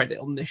writing credit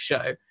on this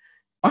show.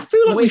 I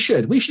feel like we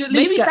should. We should at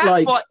least get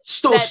like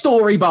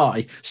story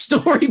by.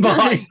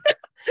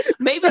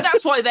 Maybe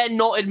that's why they're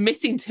not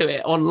admitting to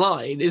it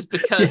online, is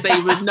because they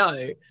would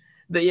know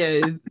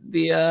that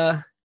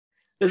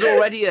there's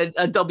already a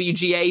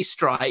WGA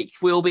strike.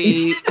 We'll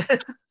be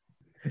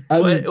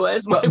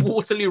where's my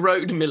Waterloo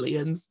Road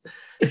millions?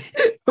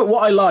 But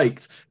what I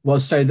liked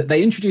was so that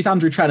they introduced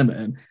Andrew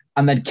Treneman,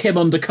 and then Kim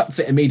undercuts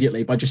it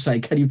immediately by just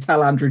saying, "Can you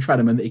tell Andrew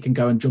Treneman that he can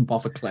go and jump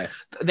off a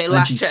cliff?"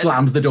 And she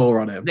slams the door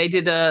on him. They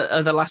did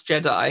The Last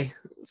Jedi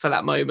for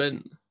that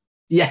moment.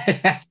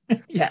 Yeah,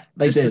 yeah,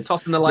 they did.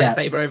 Tossing the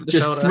lightsaber over the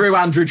shoulder. Just threw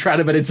Andrew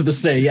Treneman into the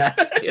sea, yeah.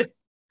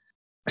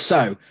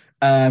 So,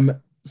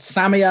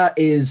 Samia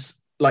is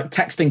like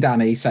texting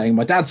Danny saying,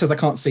 "My dad says I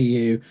can't see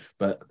you,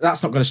 but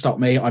that's not going to stop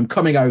me. I'm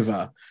coming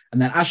over."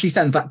 And then as she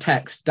sends that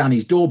text,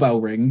 Danny's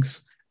doorbell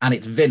rings, and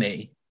it's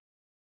Vinny.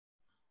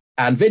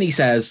 And Vinny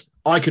says,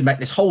 "I could make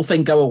this whole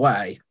thing go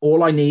away.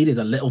 All I need is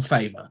a little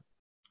favor."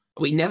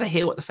 We never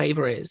hear what the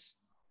favor is.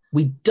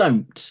 We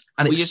don't.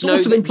 And it's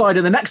sort of implied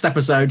in the next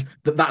episode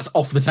that that's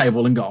off the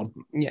table and gone.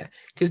 Yeah,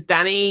 because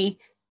Danny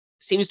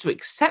seems to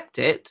accept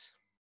it.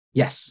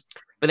 Yes.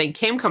 But then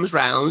Kim comes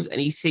round and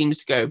he seems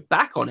to go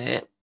back on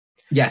it.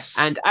 Yes.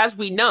 And as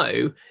we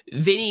know,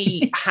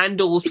 Vinny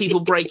handles people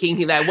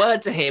breaking their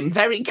word to him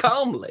very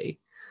calmly.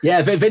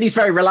 Yeah, Vinny's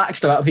very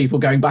relaxed about people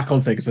going back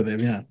on things with him,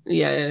 yeah.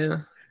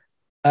 Yeah.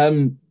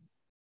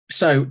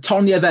 So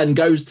Tonya then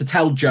goes to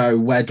tell Joe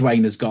where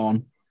Dwayne has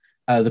gone.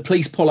 The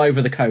police pull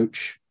over the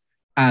coach,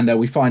 and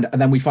we find out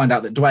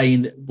that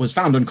Dwayne was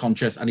found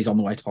unconscious and he's on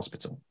the way to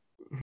hospital.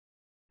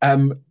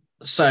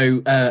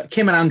 So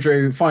Kim and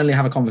Andrew finally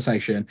have a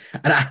conversation,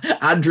 and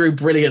Andrew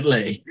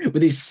brilliantly,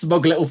 with his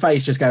smug little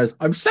face, just goes,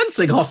 "I'm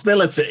sensing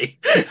hostility."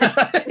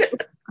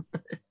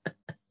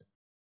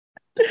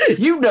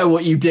 You know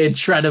what you did,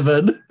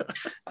 Treneman.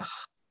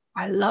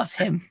 I love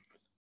him.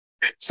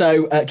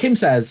 So Kim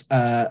says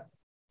that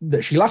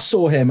she last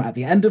saw him at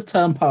the end of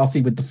term party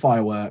with the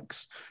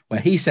fireworks,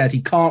 where he said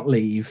he can't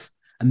leave,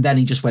 and then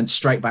he just went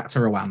straight back to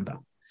Rwanda.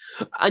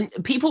 And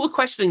people were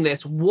questioning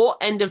this. What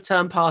end of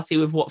term party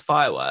with what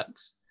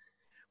fireworks?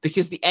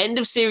 Because the end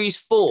of series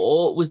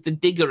 4 was the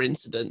digger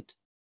incident.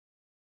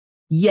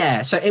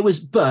 Yeah, so it was,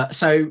 because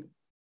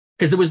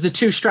there was the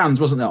two strands,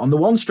 wasn't there? On the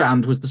one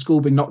strand was the school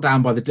being knocked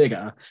down by the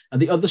digger,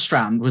 and the other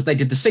strand was they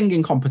did the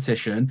singing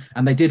competition,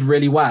 and they did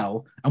really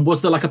well. And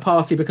was there like a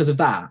party because of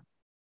that?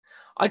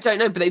 I don't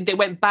know, but they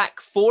went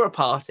back for a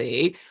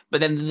party, but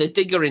then the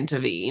digger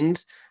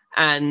intervened,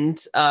 and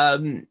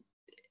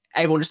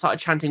everyone just started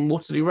chanting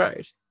Waterloo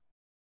Road.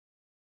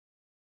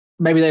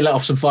 Maybe they let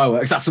off some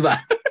fireworks after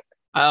that.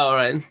 Oh, all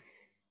right.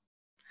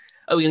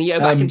 Oh, we're going to go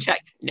back and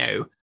check?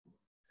 No,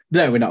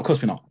 we're not. Of course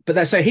we're not.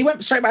 But so he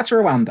went straight back to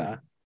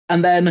Rwanda,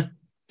 and then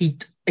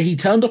he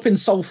turned up in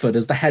Salford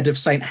as the head of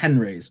St.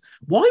 Henry's.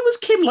 Why was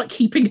Kim like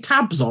keeping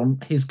tabs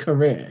on his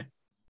career?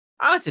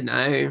 I don't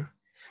know.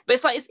 But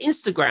it's like, it's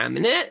Instagram,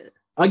 isn't it?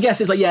 I guess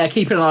it's like, yeah,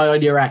 keeping an eye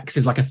on your ex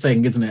is like a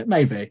thing, isn't it?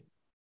 Maybe.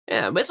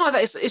 Yeah, but it's not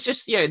like that. It's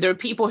just, there are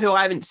people who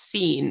I haven't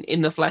seen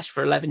in the flesh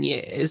for 11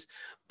 years,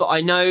 but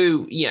I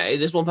know,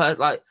 there's one person,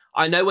 like,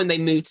 I know when they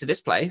moved to this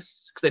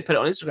place because they put it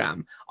on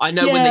Instagram. I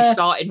know when they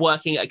started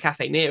working at a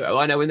Cafe Nero.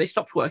 I know when they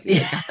stopped working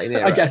at a Cafe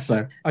Nero. I guess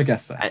so.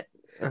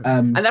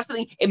 And that's the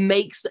thing. It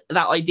makes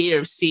that idea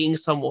of seeing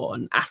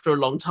someone after a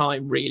long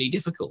time really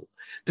difficult,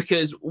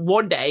 because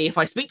one day if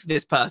I speak to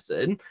this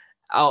person,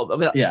 I'll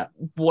be like,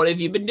 what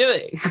have you been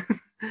doing?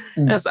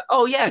 And it's like,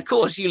 oh yeah, of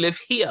course, you live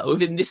here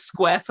within this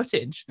square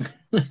footage.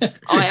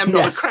 I am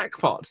not a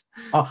crackpot.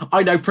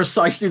 I know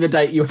precisely the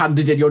date you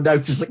handed in your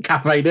notice at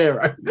Cafe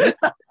Nero.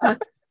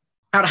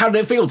 How did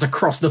it feel to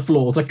cross the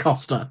floor to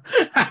Costa?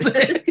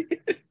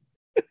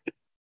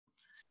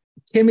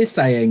 Kim is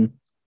saying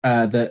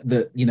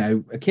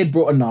that a kid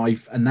brought a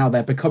knife and now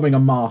they're becoming a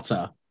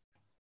martyr.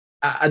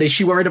 And is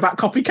she worried about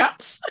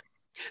copycats?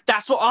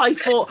 That's what I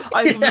thought.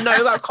 I didn't know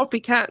about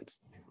copycats.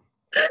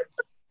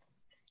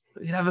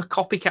 We could have a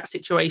copycat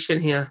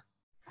situation here.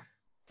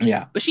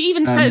 Yeah. But she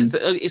even says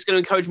that it's going to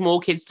encourage more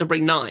kids to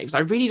bring knives. I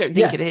really don't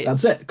think it is.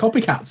 That's it.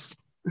 Copycats.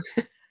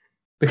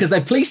 Because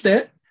they've policed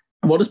it.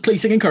 And what does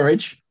policing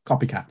encourage?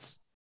 Copycats.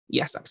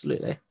 Yes,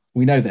 absolutely.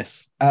 We know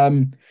this.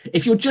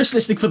 If you're just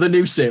listening for the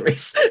new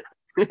series,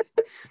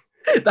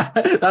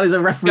 that is a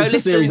Go reference to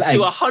listen series to 8.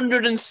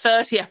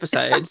 130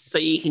 episodes so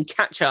you can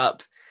catch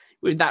up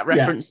with that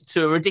reference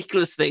to a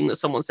ridiculous thing that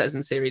someone says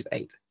in series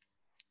 8.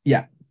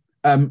 Yeah.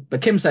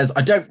 But Kim says,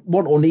 I don't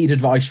want or need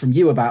advice from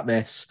you about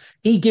this.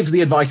 He gives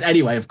the advice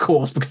anyway, of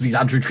course, because he's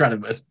Andrew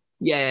Treneman.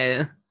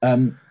 Yeah.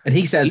 And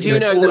he says, you do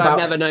it's know all that about...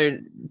 I've never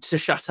known to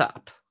shut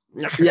up.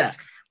 Yeah.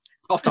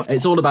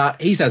 It's all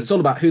about, he says, it's all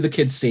about who the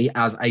kids see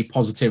as a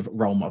positive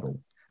role model.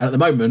 And at the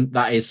moment,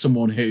 that is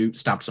someone who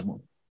stabbed someone.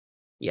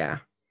 Yeah.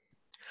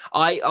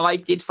 I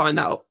did find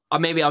out,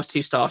 maybe I was too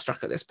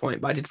starstruck at this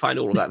point, but I did find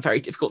all of that very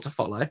difficult to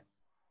follow.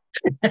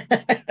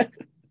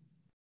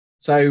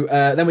 So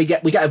then we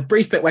get a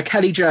brief bit where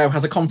Kelly Jo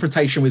has a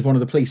confrontation with one of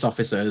the police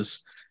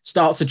officers,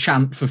 starts a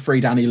chant for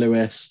Free Danny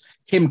Lewis.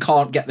 Kim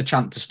can't get the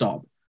chant to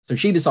stop. So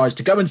she decides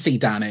to go and see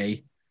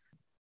Danny.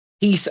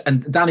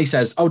 And Danny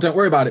says, oh, don't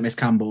worry about it, Miss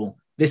Campbell.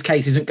 This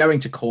case isn't going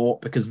to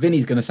court because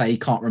Vinny's going to say he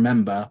can't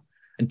remember.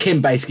 And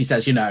Kim basically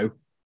says,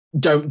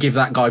 don't give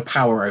that guy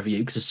power over you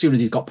because as soon as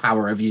he's got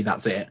power over you,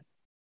 that's it.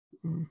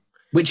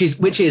 Which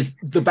is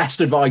the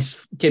best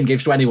advice Kim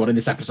gives to anyone in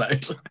this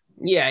episode.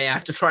 Yeah,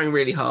 after trying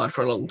really hard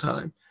for a long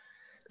time.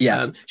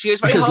 Yeah. She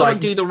goes very hard on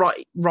do the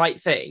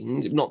right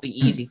thing, not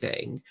the easy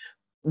thing,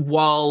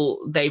 while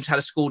they've had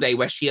a school day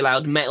where she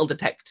allowed metal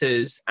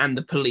detectors and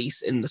the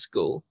police in the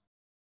school.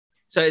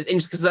 So it's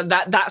interesting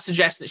because that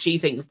suggests that she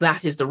thinks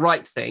that is the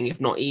right thing, if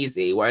not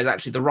easy, whereas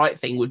actually the right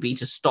thing would be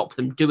to stop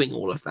them doing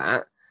all of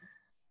that.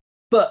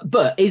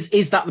 But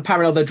is that the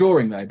parallel they're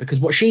drawing, though? Because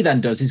what she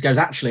then does is goes,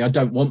 actually, I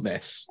don't want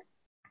this.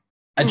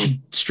 And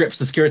she strips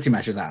the security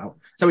measures out.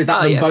 So is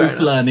that them both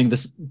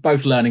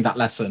learning that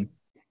lesson?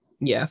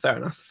 Yeah, fair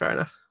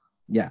enough.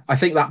 Yeah, I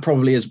think that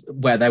probably is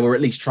where they were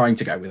at least trying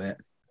to go with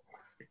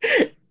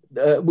it.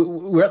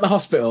 We're at the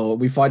hospital.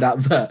 We find out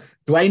that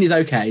Dwayne is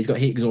okay. He's got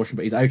heat exhaustion,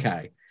 but he's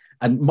okay.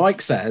 And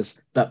Mike says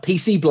that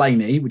PC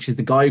Blaney, which is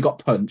the guy who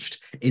got punched,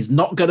 is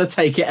not going to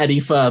take it any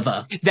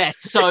further. They're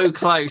so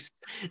close.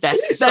 They're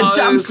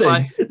dancing.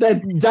 Close. They're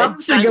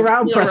dancing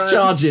around press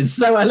charges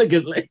so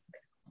elegantly.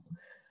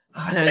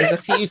 I know, there's a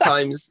few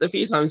times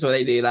where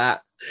they do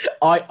that.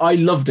 I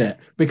loved it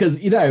because,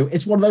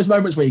 it's one of those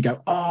moments where you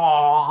go, oh,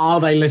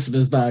 are they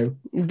listeners, though?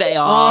 They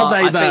are. Are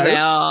they, though? I think they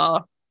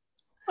are.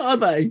 Are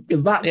they?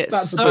 Because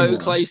that's so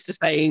close to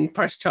saying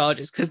press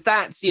charges because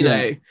that's,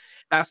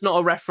 that's not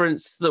a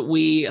reference that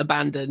we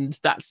abandoned.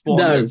 That's what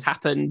has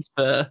happened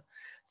for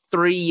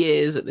 3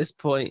 years at this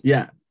point.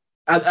 Yeah.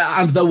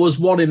 And there was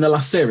one in the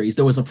last series.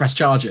 There was a press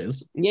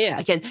charges. Yeah,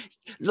 again,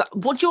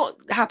 what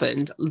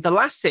happened? The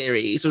last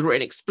series was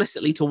written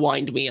explicitly to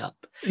wind me up.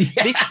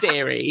 Yeah. This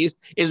series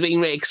is being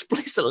written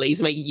explicitly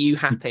to make you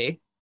happy.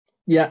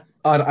 Yeah,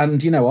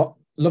 and you know what?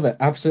 Love it.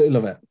 Absolutely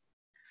love it.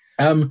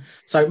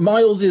 So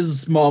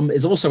Miles's mom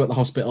is also at the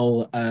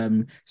hospital,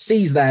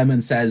 sees them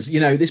and says,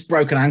 this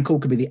broken ankle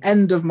could be the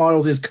end of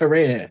Miles's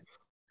career.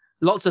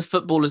 Lots of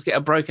footballers get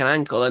a broken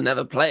ankle and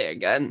never play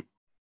again.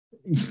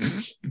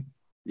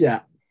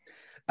 Yeah.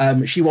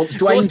 She wants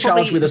Dwayne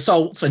charged with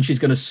assaults and she's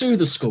going to sue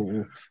the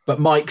school, but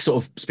Mike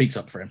sort of speaks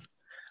up for him.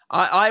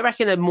 I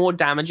reckon a more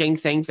damaging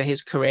thing for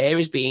his career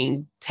is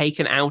being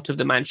taken out of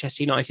the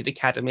Manchester United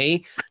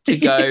Academy to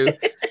go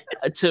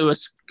to a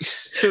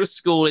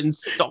school in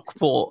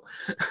Stockport.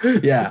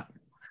 Yeah,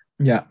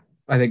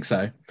 I think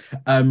so.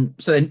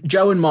 So then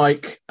Joe and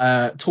Mike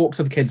talk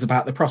to the kids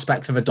about the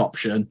prospect of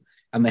adoption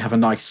and they have a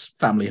nice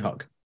family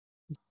hug.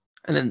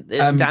 And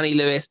then Danny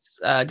Lewis,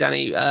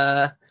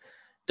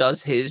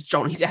 does his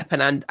Johnny Depp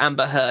and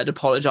Amber Heard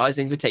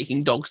apologising for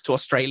taking dogs to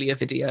Australia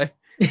video.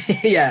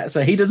 Yeah,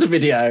 so he does a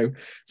video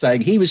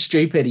saying he was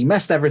stupid, he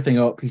messed everything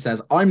up. He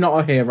says, I'm not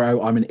a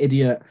hero, I'm an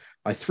idiot.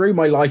 I threw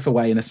my life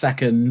away in a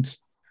second.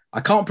 I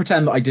can't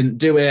pretend that I didn't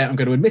do it. I'm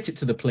going to admit it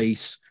to the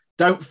police.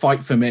 Don't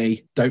fight for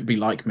me. Don't be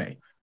like me.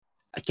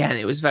 Again,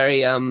 it was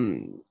very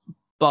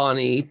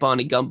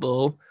Barney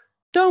Gumble.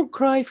 Don't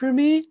cry for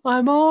me.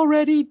 I'm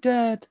already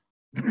dead.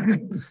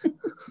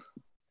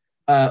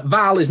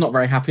 Val is not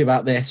very happy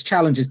about this,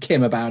 challenges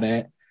Kim about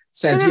it,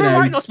 says,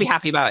 right not to be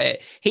happy about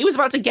it. He was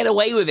about to get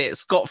away with it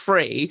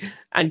scot-free,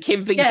 and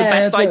Kim thinks the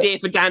best idea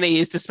for Danny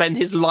is to spend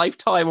his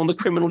lifetime on the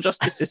criminal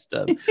justice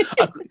system.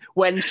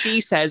 When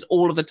she says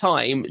all of the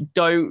time,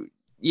 don't,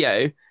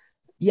 Yeah,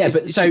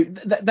 but so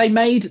they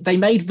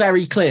made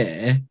very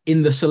clear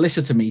in the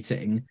solicitor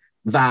meeting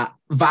that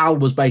Val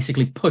was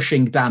basically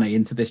pushing Danny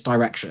into this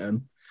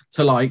direction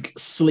to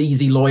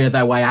sleazy lawyer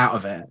their way out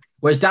of it.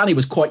 Whereas Danny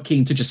was quite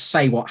keen to just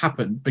say what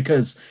happened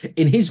because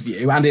in his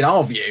view and in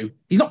our view,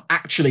 he's not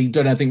actually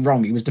done anything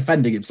wrong. He was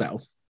defending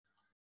himself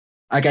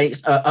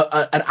against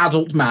an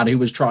adult man who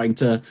was trying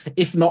to,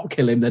 if not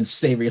kill him, then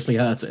seriously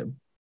hurt him.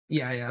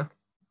 Yeah.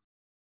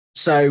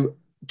 So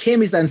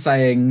Kim is then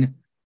saying,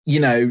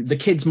 the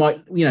kids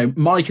might,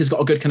 Mike has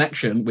got a good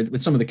connection with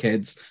some of the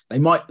kids.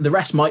 The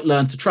rest might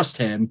learn to trust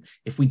him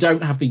if we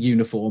don't have the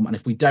uniform and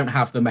if we don't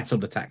have the metal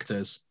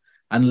detectors.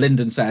 And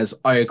Lyndon says,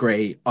 I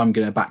agree. I'm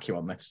going to back you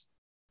on this.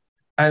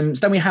 So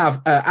then we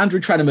have Andrew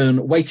Treneman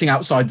waiting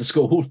outside the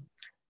school.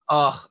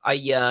 Oh, I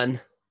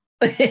yearn.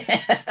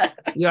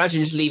 You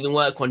imagine just leaving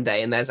work one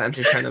day and there's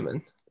Andrew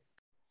Treneman.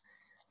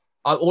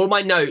 All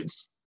my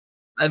notes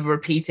of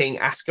repeating,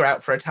 ask her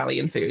out for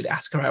Italian food,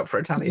 ask her out for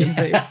Italian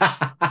food.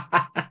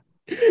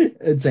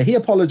 And so he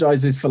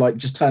apologizes for like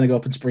just turning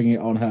up and springing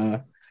it on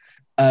her.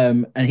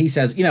 And he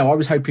says, I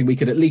was hoping we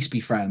could at least be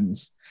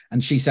friends.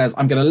 And she says,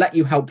 I'm going to let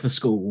you help the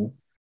school,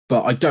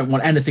 but I don't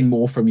want anything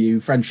more from you,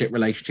 friendship,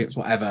 relationships,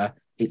 whatever.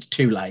 It's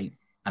too late.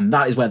 And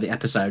that is where the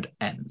episode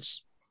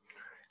ends.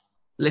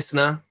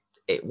 Listener,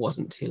 it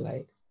wasn't too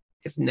late.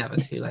 It's never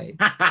too late.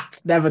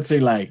 It's never too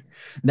late.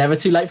 Never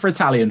too late for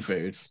Italian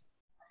food.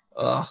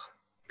 Oh,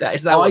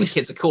 is that what the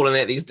kids are calling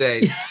it these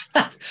days?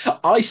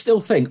 I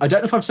still think, I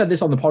don't know if I've said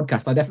this on the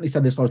podcast. I definitely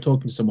said this when I was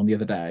talking to someone the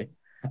other day.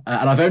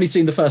 And I've only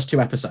seen the first 2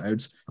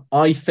 episodes.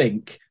 I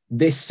think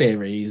this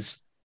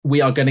series,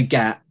 we are going to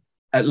get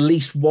at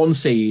least one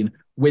scene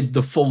with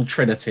the full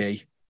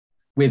trinity,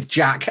 with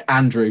Jack,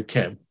 Andrew,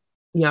 Kim.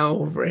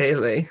 No,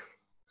 really?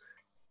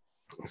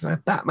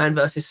 Batman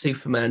versus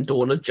Superman,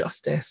 Dawn of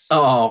Justice.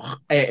 Oh,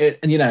 and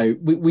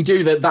we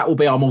do that. That will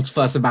be our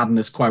Multiverse of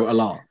Madness quote a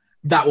lot.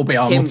 That will be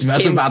our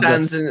Multiverse of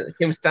Madness.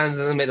 Kim stands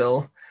in the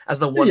middle as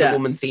the Wonder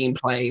Woman theme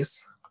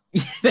plays.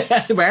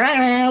 The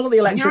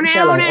electric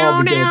cello.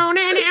 Oh,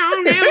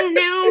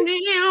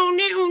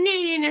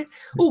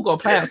 oh, got a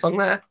play out song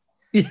there.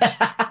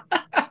 Yeah.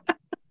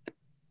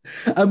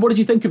 What did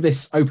you think of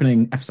this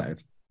opening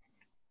episode?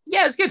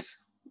 Yeah, it's good.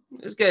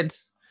 It's good.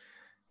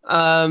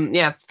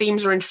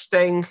 Themes are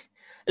interesting.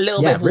 A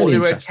little bit of really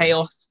Water Road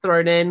chaos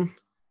thrown in.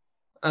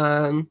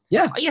 I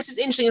guess it's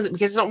interesting, isn't it?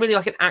 Because it's not really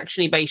like an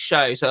action-y based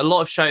show. So a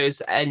lot of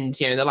shows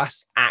end, in the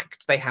last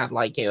act, they have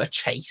like, a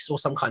chase or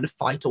some kind of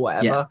fight or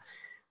whatever. Yeah.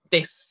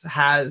 This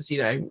has, a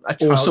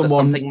child or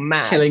something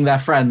mad killing their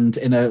friend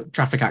in a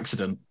traffic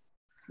accident.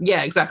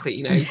 Yeah,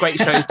 exactly. Great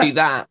shows do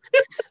that.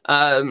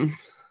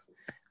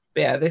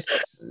 This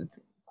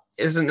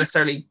isn't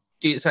necessarily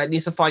so it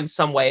needs to find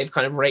some way of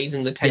kind of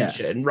raising the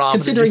tension rather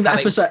considering than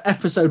that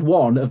episode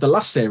 1 of the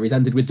last series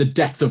ended with the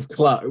death of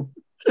Chloe.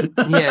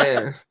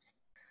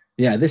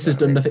 This has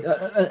done nothing.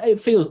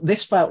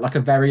 This felt like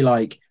a very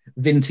like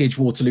vintage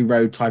Waterloo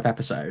Road type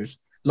episode.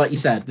 Like you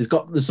said,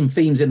 there's some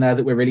themes in there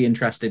that we're really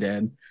interested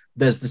in.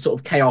 There's the sort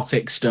of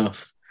chaotic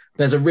stuff.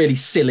 There's a really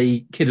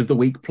silly Kid of the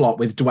Week plot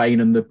with Dwayne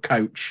and the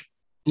coach.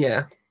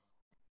 Yeah.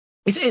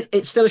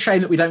 It's still a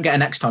shame that we don't get a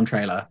next time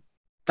trailer.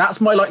 That's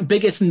my like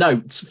biggest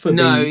note for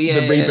the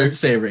reboot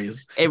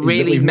series. It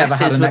really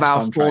messes with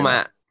our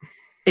format.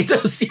 It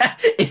does, yeah.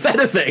 If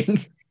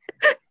anything,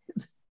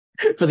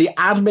 for the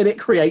admin it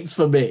creates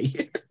for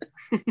me.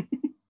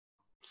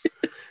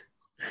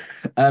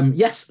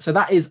 So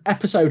that is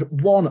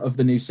episode 1 of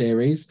the new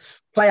series.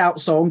 Play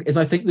Out song is,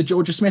 I think, the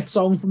Georgia Smith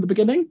song from the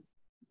beginning.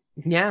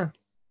 Yeah.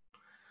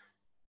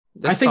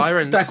 I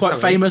think they're quite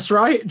famous,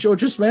 right?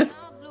 Georgia Smith?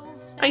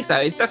 I think so.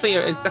 It's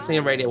definitely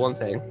a Radio 1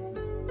 thing.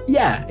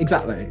 Yeah,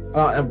 exactly.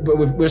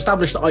 We've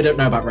established that I don't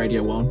know about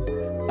Radio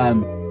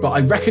 1, but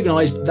I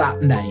recognised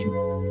that name.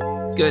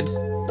 Good.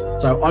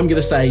 So I'm going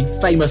to say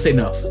famous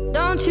enough.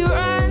 Don't you